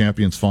about the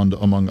Champions Fund,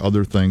 among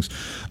other things.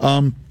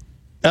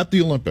 At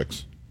the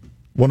Olympics,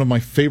 one of my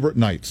favorite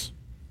nights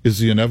is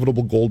the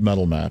inevitable gold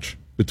medal match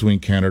between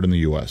Canada and the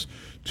U.S.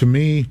 To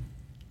me,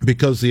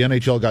 because the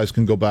NHL guys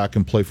can go back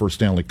and play for a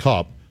Stanley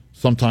Cup,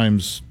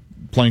 sometimes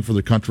playing for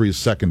the country is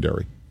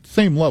secondary.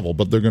 Same level,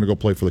 but they're going to go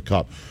play for the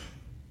Cup.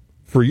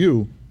 For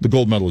you, the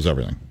gold medal is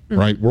everything,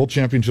 right? World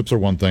Championships are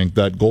one thing.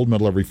 That gold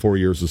medal every 4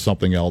 years is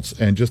something else.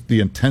 And just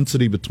the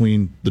intensity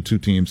between the two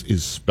teams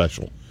is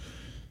special.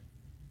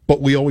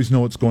 But we always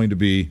know it's going to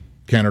be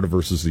Canada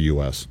versus the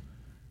U.S.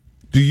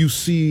 Do you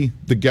see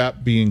the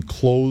gap being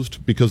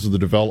closed because of the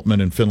development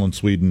in Finland,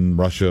 Sweden,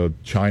 Russia,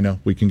 China?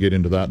 We can get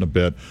into that in a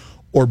bit.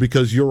 Or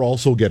because you're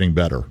also getting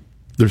better?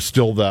 There's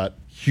still that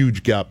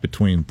huge gap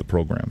between the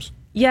programs.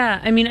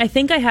 Yeah, I mean, I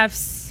think I have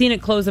seen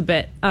it close a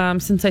bit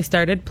since I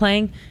started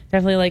playing.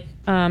 Definitely,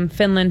 like,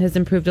 Finland has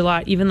improved a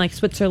lot. Even, like,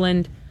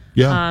 Switzerland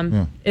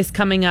is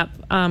coming up,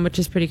 which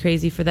is pretty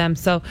crazy for them.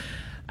 So,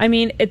 I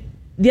mean,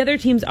 the other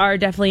teams are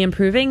definitely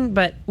improving,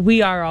 but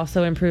we are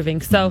also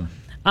improving. So,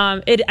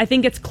 I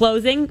think it's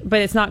closing,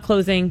 but it's not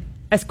closing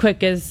as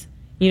quick as,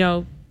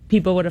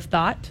 people would have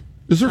thought.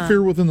 Is there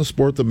fear within the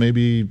sport that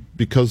maybe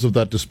because of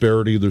that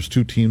disparity, there's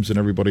two teams and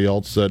everybody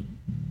else, that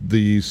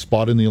the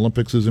spot in the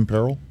Olympics is in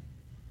peril?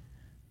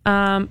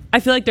 I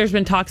feel like there's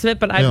been talks of it,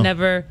 but I've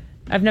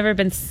never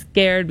been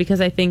scared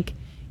because I think,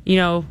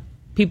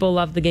 people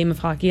love the game of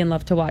hockey and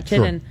love to watch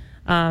it. And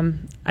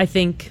I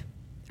think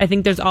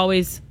there's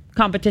always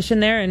competition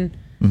there,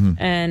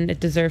 and it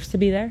deserves to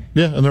be there.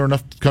 Yeah, and there are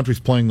enough countries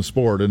playing the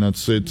sport, and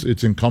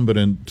it's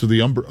incumbent to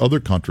the other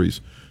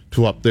countries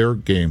to up their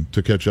game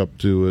to catch up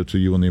to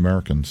you and the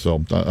Americans.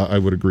 So I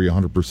would agree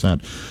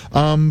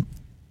 100%.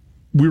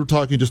 We were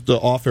talking just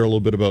off air a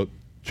little bit about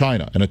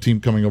China and a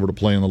team coming over to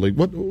play in the league.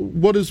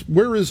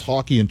 Where is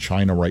hockey in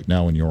China right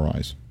now in your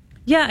eyes?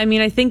 Yeah, I mean,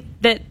 I think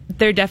that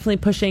they're definitely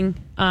pushing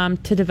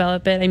to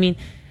develop it. I mean,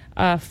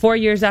 4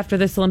 years after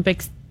this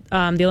Olympics,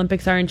 the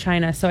Olympics are in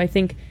China, so I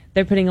think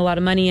they're putting a lot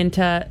of money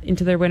into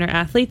their winter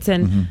athletes,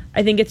 and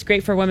I think it's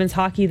great for women's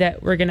hockey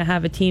that we're going to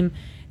have a team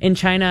in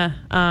China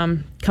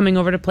coming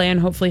over to play and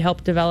hopefully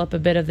help develop a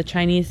bit of the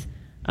Chinese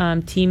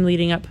team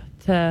leading up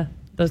to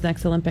those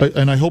next Olympics.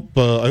 And I hope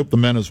the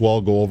men as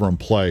well go over and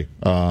play.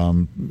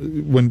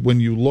 When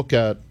you look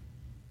at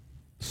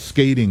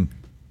skating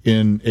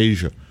in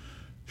Asia,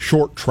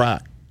 short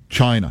track,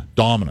 China,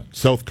 dominant.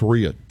 South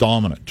Korea,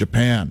 dominant.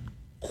 Japan,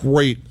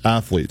 great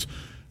athletes.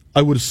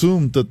 I would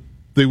assume that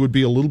they would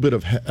be a little bit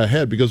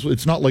ahead because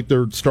it's not like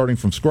they're starting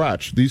from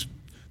scratch.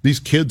 These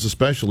kids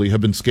especially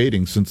have been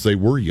skating since they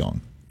were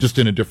young, just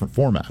in a different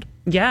format.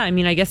 Yeah, I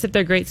mean, I guess if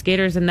they're great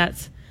skaters, and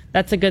that's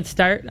a good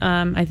start.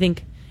 I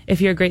think if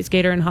you're a great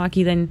skater in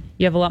hockey, then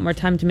you have a lot more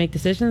time to make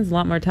decisions, a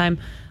lot more time,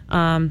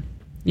 on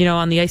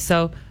the ice.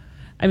 So,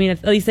 I mean,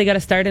 at least they got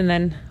to start and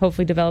then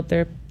hopefully develop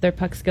their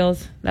puck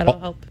skills. That'll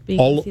help being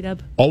a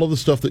C-dub. All of the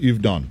stuff that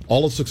you've done,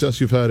 all the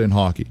success you've had in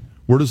hockey,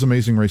 where does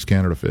Amazing Race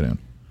Canada fit in?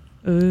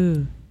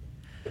 Ooh.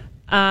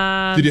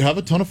 Did you have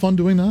a ton of fun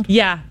doing that?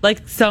 Yeah,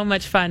 like so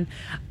much fun.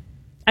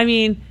 I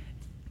mean,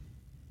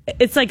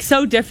 it's like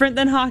so different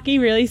than hockey,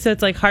 really. So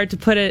it's like hard to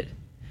put it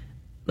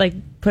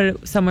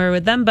somewhere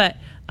with them. But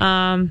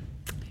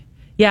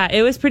yeah,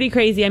 it was pretty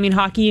crazy. I mean,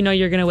 hockey,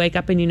 you're going to wake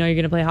up and you're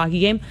going to play a hockey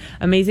game.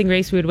 Amazing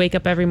Race, we would wake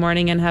up every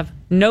morning and have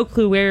no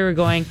clue where we were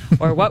going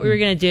or what we were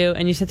going to do,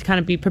 and you just have to kind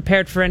of be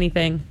prepared for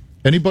anything.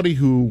 Anybody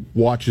who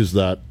watches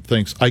that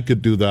thinks, I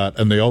could do that,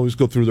 and they always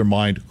go through their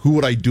mind, who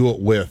would I do it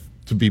with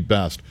to be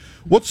best?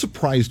 What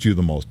surprised you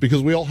the most?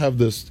 Because we all have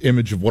this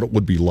image of what it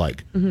would be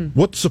like.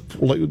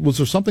 Was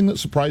there something that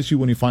surprised you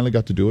when you finally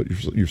got to do it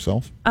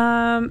yourself?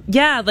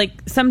 Yeah, like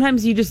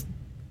sometimes you just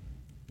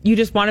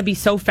want to be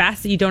so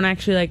fast that you don't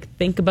actually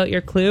think about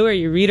your clue or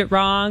you read it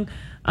wrong.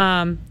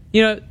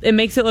 It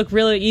makes it look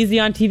really easy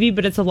on TV,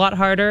 but it's a lot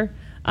harder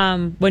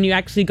when you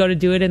actually go to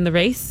do it in the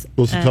race.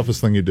 What was the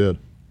toughest thing you did?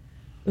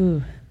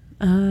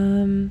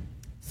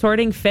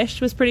 Sorting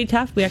fish was pretty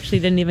tough. We actually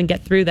didn't even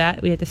get through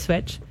that. We had to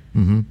switch.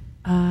 Mm-hmm.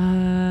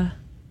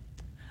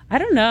 I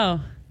don't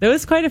know. There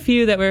was quite a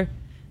few that were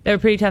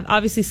pretty tough.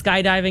 Obviously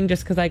skydiving,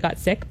 just because I got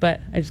sick,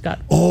 but I just got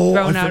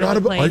thrown out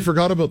of the plane. I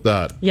forgot about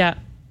that. Yeah.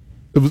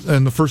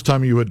 And the first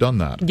time you had done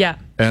that. Yeah.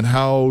 And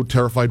how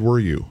terrified were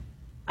you?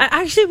 I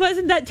actually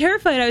wasn't that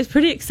terrified. I was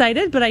pretty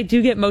excited, but I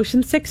do get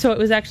motion sick, so it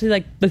was actually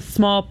like the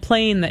small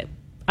plane that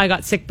I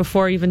got sick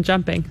before even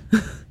jumping.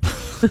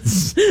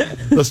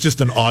 That's just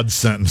an odd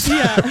sentence.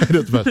 Yeah.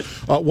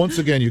 Once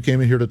again, you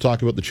came in here to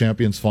talk about the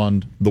Champions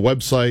Fund, the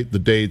website, the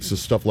dates, the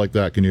stuff like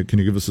that. Can you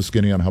give us a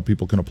skinny on how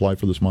people can apply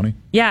for this money?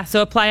 Yeah,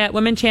 so apply at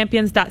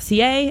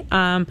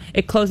womenchampions.ca.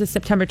 It closes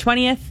September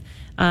 20th.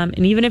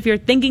 And even if you're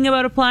thinking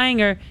about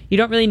applying or you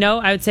don't really know,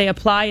 I would say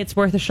apply. It's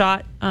worth a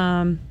shot.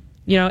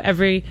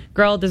 Every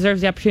girl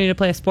deserves the opportunity to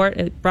play a sport.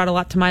 It brought a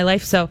lot to my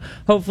life, so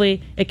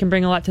hopefully it can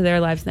bring a lot to their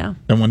lives now.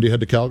 And when do you head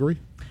to Calgary?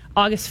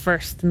 August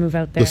 1st to move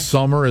out there. The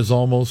summer is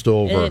almost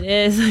over. It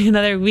is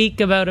another week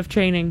about of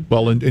training.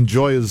 Well,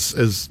 enjoy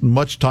as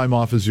much time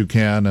off as you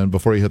can and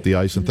before you hit the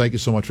ice. And thank you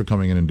so much for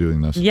coming in and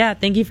doing this. Yeah,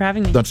 thank you for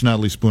having me. That's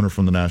Natalie Spooner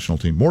from the national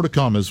team. More to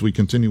come as we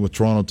continue with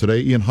Toronto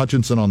today. Ian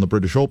Hutchinson on the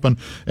British Open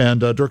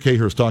and Dirk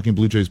Hayhurst talking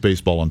Blue Jays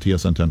baseball on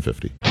TSN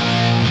 1050.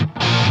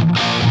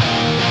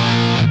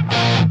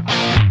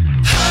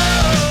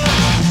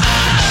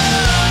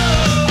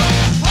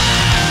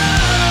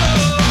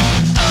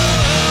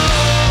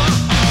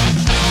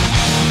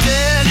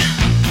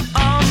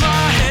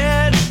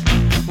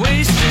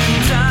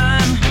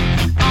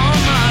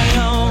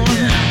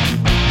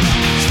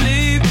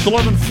 It's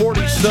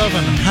 11:47.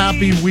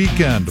 Happy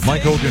weekend.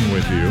 Mike Hogan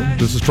with you.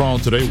 This is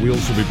Toronto Today.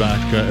 Wheels will be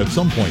back at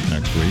some point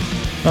next week.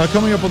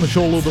 Coming up on the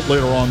show a little bit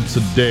later on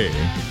today,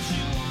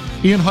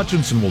 Ian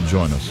Hutchinson will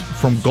join us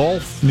from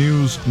Golf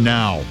News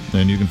Now.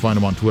 And you can find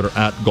him on Twitter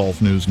at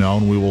Golf News Now.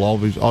 And we will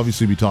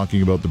obviously be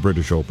talking about the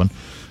British Open.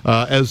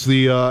 As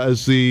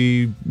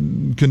the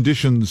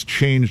conditions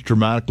changed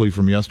dramatically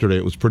from yesterday,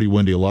 it was pretty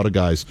windy. A lot of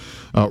guys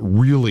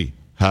really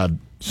had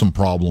some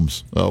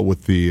problems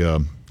with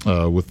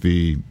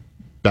the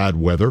bad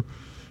weather,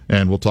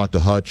 and we'll talk to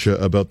Hutch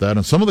about that.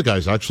 And some of the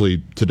guys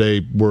actually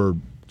today were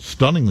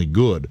stunningly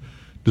good,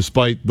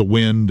 despite the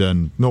wind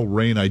and no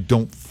rain. I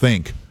don't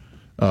think,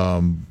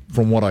 from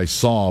what I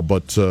saw,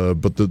 but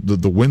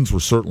the winds were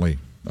certainly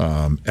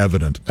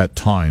evident at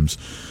times.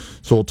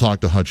 So we'll talk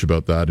to Hutch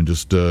about that and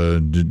just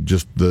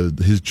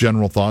his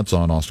general thoughts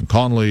on Austin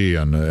Conley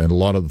and a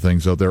lot of the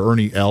things out there.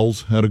 Ernie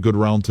Els had a good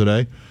round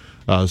today,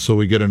 so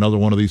we get another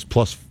one of these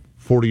plus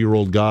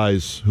 40-year-old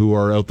guys who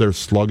are out there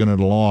slugging it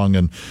along,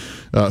 and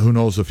who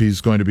knows if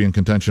he's going to be in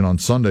contention on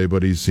Sunday,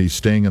 but he's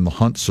staying in the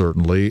hunt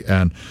certainly.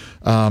 And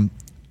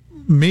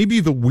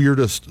maybe the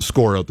weirdest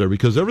score out there,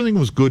 because everything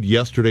was good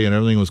yesterday and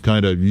everything was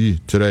kind of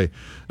today.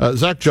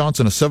 Zach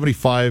Johnson, a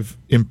 75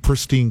 in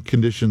pristine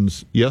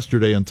conditions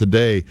yesterday, and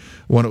today,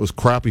 when it was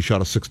crap, he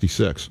shot a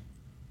 66.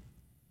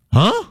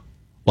 Huh?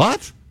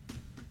 What?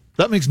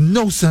 That makes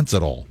no sense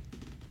at all.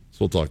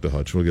 We'll talk to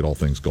Hutch. We'll get all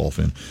things golf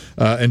in.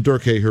 And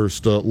Dirk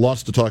Hayhurst,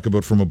 lots to talk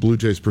about from a Blue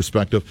Jays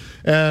perspective.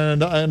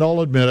 And I'll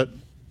admit it.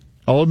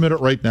 I'll admit it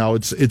right now.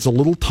 It's a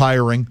little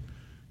tiring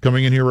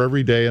coming in here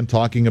every day and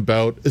talking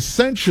about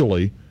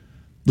essentially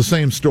the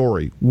same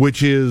story,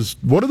 which is,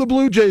 what are the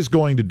Blue Jays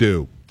going to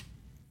do?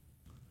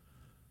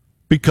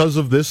 Because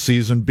of this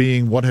season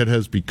being what it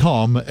has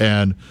become,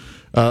 and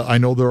I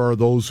know there are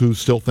those who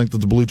still think that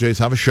the Blue Jays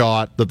have a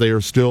shot, that they are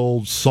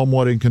still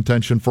somewhat in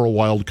contention for a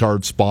wild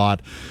card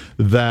spot,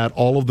 that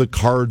all of the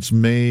cards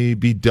may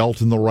be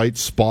dealt in the right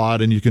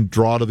spot and you can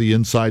draw to the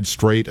inside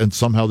straight and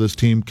somehow this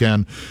team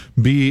can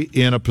be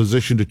in a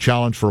position to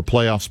challenge for a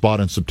playoff spot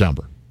in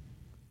September,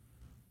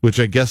 which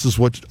I guess is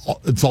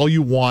it's all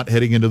you want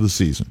heading into the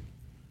season.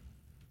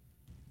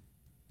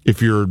 If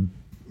you're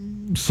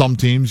some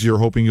teams, you're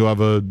hoping you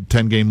have a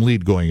 10-game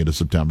lead going into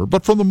September,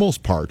 but for the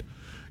most part,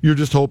 you're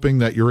just hoping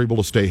that you're able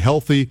to stay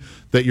healthy,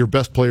 that your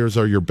best players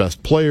are your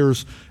best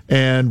players,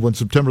 and when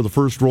September the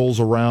 1st rolls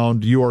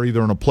around, you are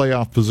either in a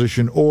playoff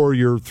position or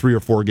you're 3 or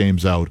 4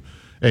 games out,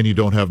 and you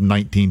don't have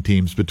 19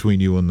 teams between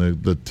you and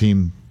the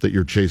team that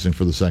you're chasing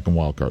for the second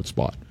wildcard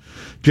spot.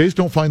 Jays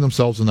don't find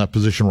themselves in that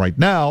position right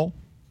now,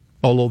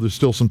 although there's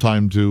still some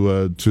time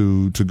to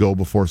go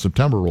before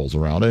September rolls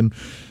around, and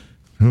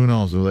who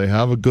knows? If they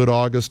have a good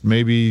August,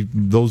 maybe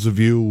those of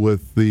you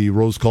with the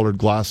rose-colored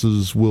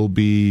glasses will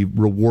be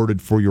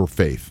rewarded for your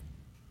faith.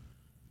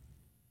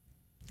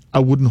 I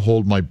wouldn't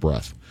hold my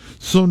breath.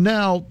 So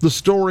now the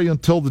story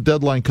until the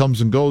deadline comes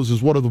and goes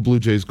is, what are the Blue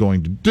Jays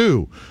going to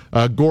do?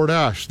 Gord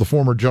Ash, the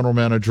former general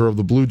manager of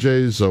the Blue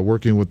Jays,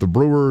 working with the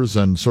Brewers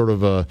and sort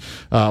of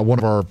one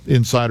of our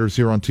insiders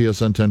here on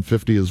TSN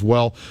 1050 as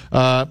well,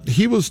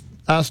 he was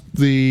asked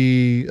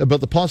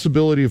about the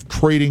possibility of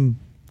trading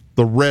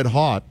the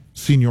red-hot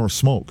Senior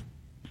Smoke.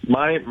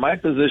 My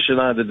position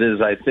on it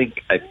is I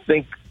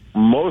think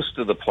most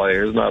of the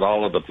players, not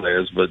all of the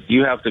players, but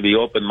you have to be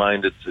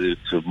open-minded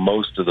to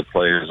most of the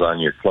players on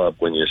your club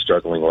when you're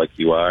struggling like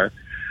you are.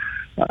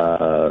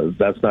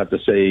 That's not to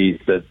say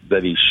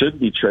that he should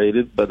be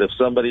traded, but if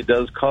somebody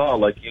does call,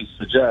 like you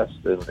suggest,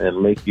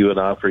 and make you an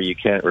offer you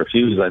can't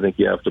refuse, I think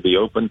you have to be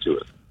open to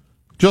it.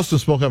 Justin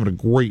Smoke having a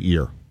great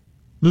year.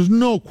 There's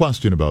no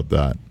question about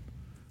that.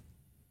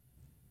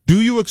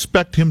 Do you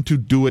expect him to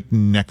do it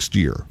next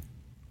year?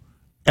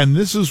 And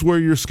this is where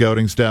your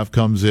scouting staff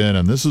comes in,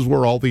 and this is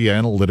where all the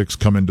analytics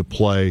come into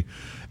play,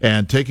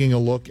 and taking a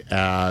look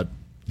at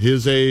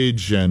his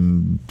age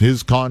and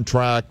his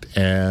contract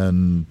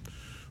and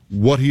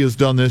what he has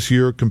done this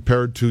year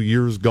compared to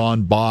years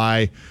gone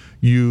by.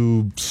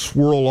 You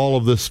swirl all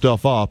of this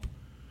stuff up,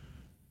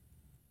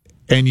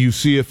 and you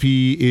see if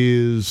he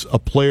is a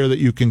player that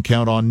you can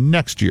count on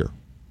next year.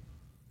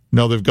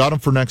 Now, they've got him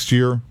for next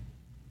year,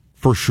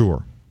 for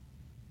sure.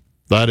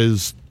 That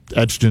is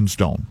etched in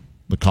stone.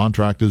 The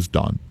contract is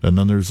done. And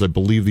then there's, I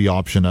believe, the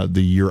option at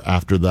the year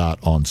after that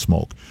on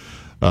Smoke.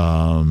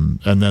 And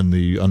then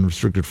the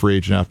unrestricted free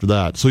agent after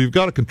that. So you've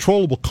got a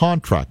controllable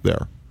contract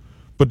there.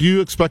 But do you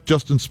expect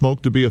Justin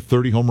Smoke to be a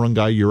 30 home run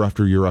guy year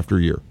after year after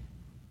year?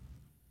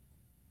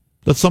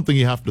 That's something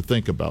you have to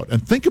think about.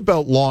 And think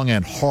about long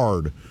and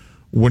hard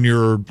when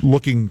you're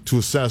looking to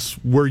assess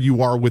where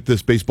you are with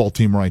this baseball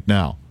team right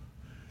now.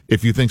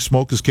 If you think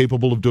Smoke is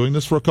capable of doing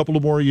this for a couple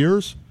of more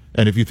years,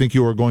 and if you think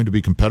you are going to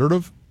be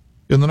competitive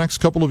in the next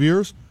couple of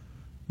years,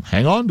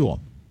 hang on to him.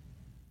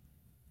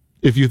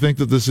 If you think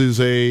that this is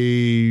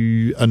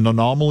an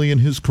anomaly in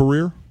his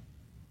career,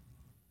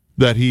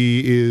 that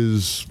he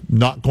is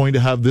not going to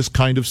have this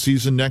kind of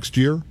season next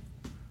year,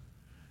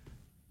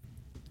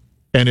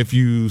 and if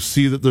you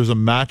see that there's a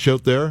match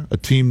out there, a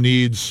team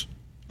needs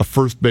a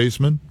first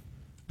baseman,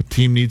 a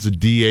team needs a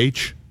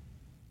DH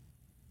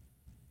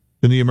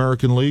in the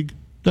American League,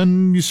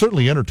 then you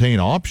certainly entertain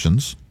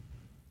options.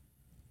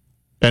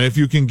 And if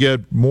you can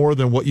get more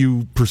than what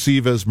you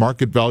perceive as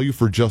market value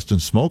for Justin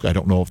Smoke, I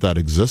don't know if that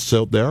exists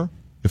out there,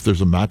 if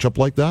there's a matchup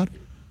like that,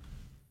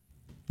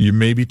 you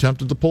may be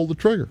tempted to pull the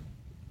trigger.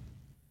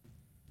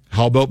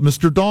 How about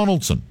Mr.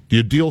 Donaldson? Do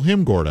you deal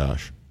him,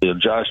 Gordash?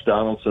 Josh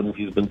Donaldson,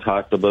 he's been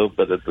talked about,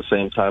 but at the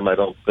same time, I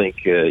don't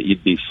think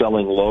you'd be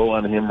selling low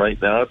on him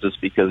right now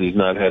just because he's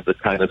not had the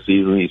kind of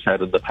season he's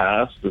had in the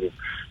past.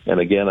 And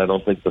again, I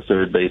don't think the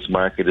third base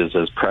market is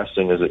as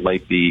pressing as it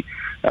might be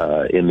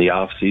in the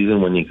off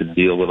season when you can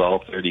deal with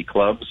all 30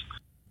 clubs.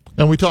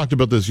 And we talked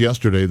about this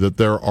yesterday, that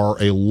there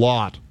are a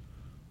lot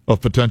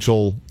of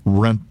potential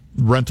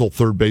rental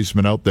third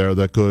basemen out there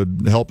that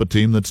could help a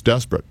team that's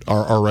desperate.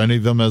 Are any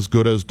of them as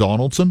good as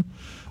Donaldson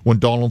when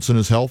Donaldson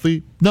is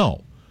healthy?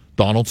 No.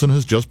 Donaldson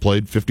has just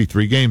played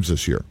 53 games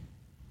this year.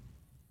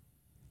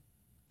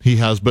 He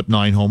has but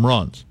 9 home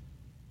runs.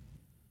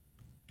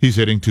 He's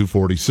hitting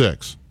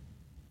 .246.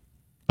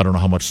 I don't know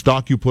how much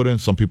stock you put in.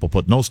 Some people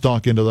put no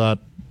stock into that.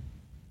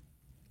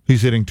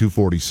 He's hitting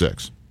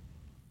 .246.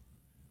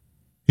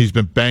 He's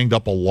been banged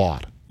up a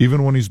lot.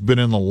 Even when he's been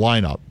in the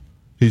lineup,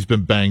 he's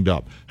been banged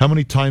up. How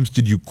many times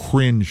did you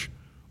cringe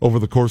over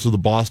the course of the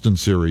Boston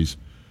series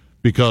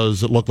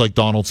because it looked like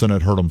Donaldson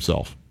had hurt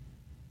himself?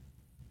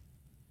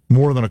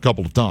 More than a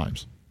couple of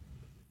times.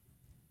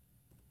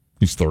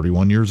 He's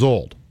 31 years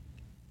old.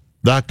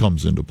 That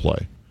comes into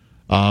play.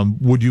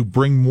 Would you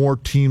bring more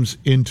teams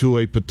into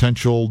a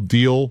potential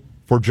deal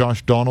for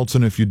Josh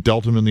Donaldson if you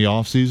dealt him in the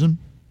offseason?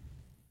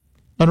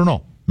 I don't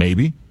know.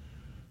 Maybe.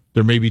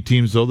 There may be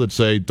teams, though, that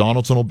say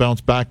Donaldson will bounce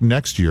back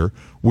next year.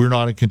 We're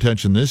not in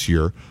contention this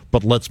year,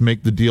 but let's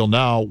make the deal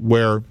now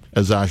where,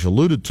 as Ash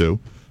alluded to,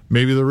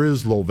 maybe there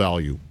is low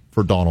value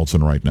for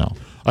Donaldson right now.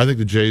 I think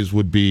the Jays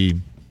would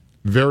be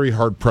very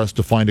hard-pressed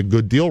to find a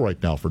good deal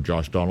right now for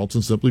Josh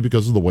Donaldson simply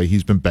because of the way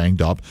he's been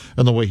banged up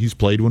and the way he's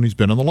played when he's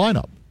been in the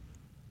lineup.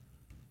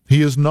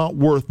 He is not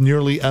worth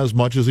nearly as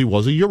much as he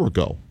was a year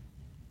ago.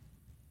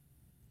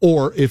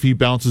 Or if he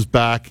bounces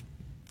back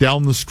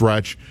down the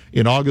stretch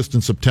in August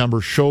and September,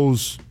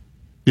 shows,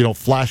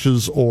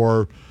 flashes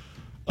or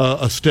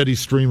a steady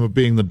stream of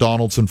being the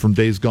Donaldson from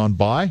days gone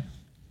by,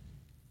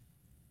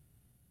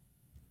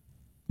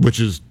 which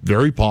is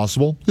very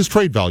possible, his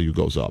trade value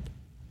goes up.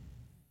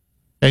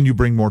 And you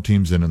bring more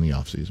teams in the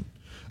offseason.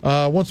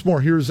 Once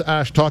more, here's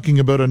Ash talking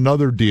about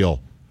another deal.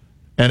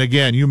 And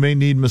again, you may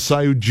need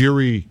Masai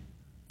Ujiri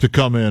to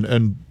come in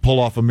and pull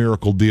off a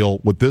miracle deal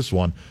with this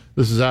one.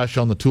 This is Ash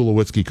on the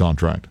Tulowitzki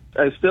contract.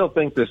 I still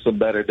think there's some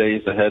better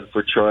days ahead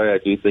for Troy. I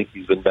do think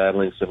he's been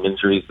battling some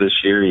injuries this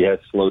year. He has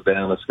slowed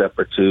down a step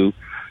or two.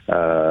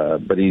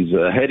 But he's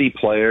a heady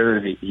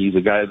player. He's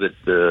a guy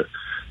that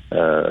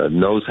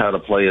knows how to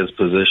play his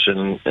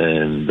position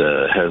and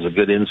has a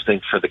good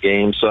instinct for the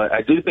game. So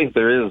I do think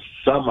there is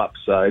some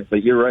upside,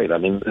 but you're right. I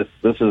mean,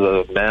 this is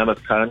a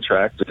mammoth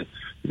contract.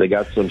 they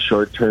got some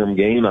short-term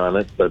gain on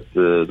it, but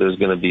there's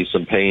going to be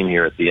some pain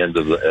here at the end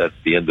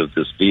of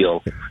this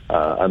deal,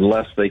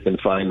 unless they can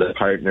find a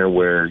partner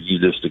where you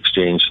just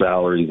exchange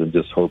salaries and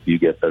just hope you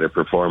get better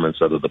performance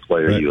out of the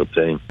player you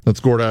obtain. That's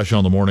Gord Ash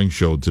on the morning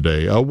show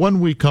today. When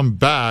we come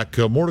back,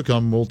 more to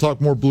come. We'll talk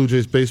more Blue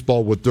Jays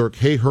baseball with Dirk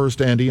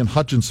Hayhurst, and Ian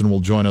Hutchinson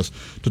will join us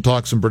to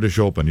talk some British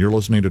Open. You're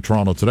listening to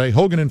Toronto Today.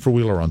 Hogan in for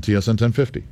Wheeler on TSN 1050.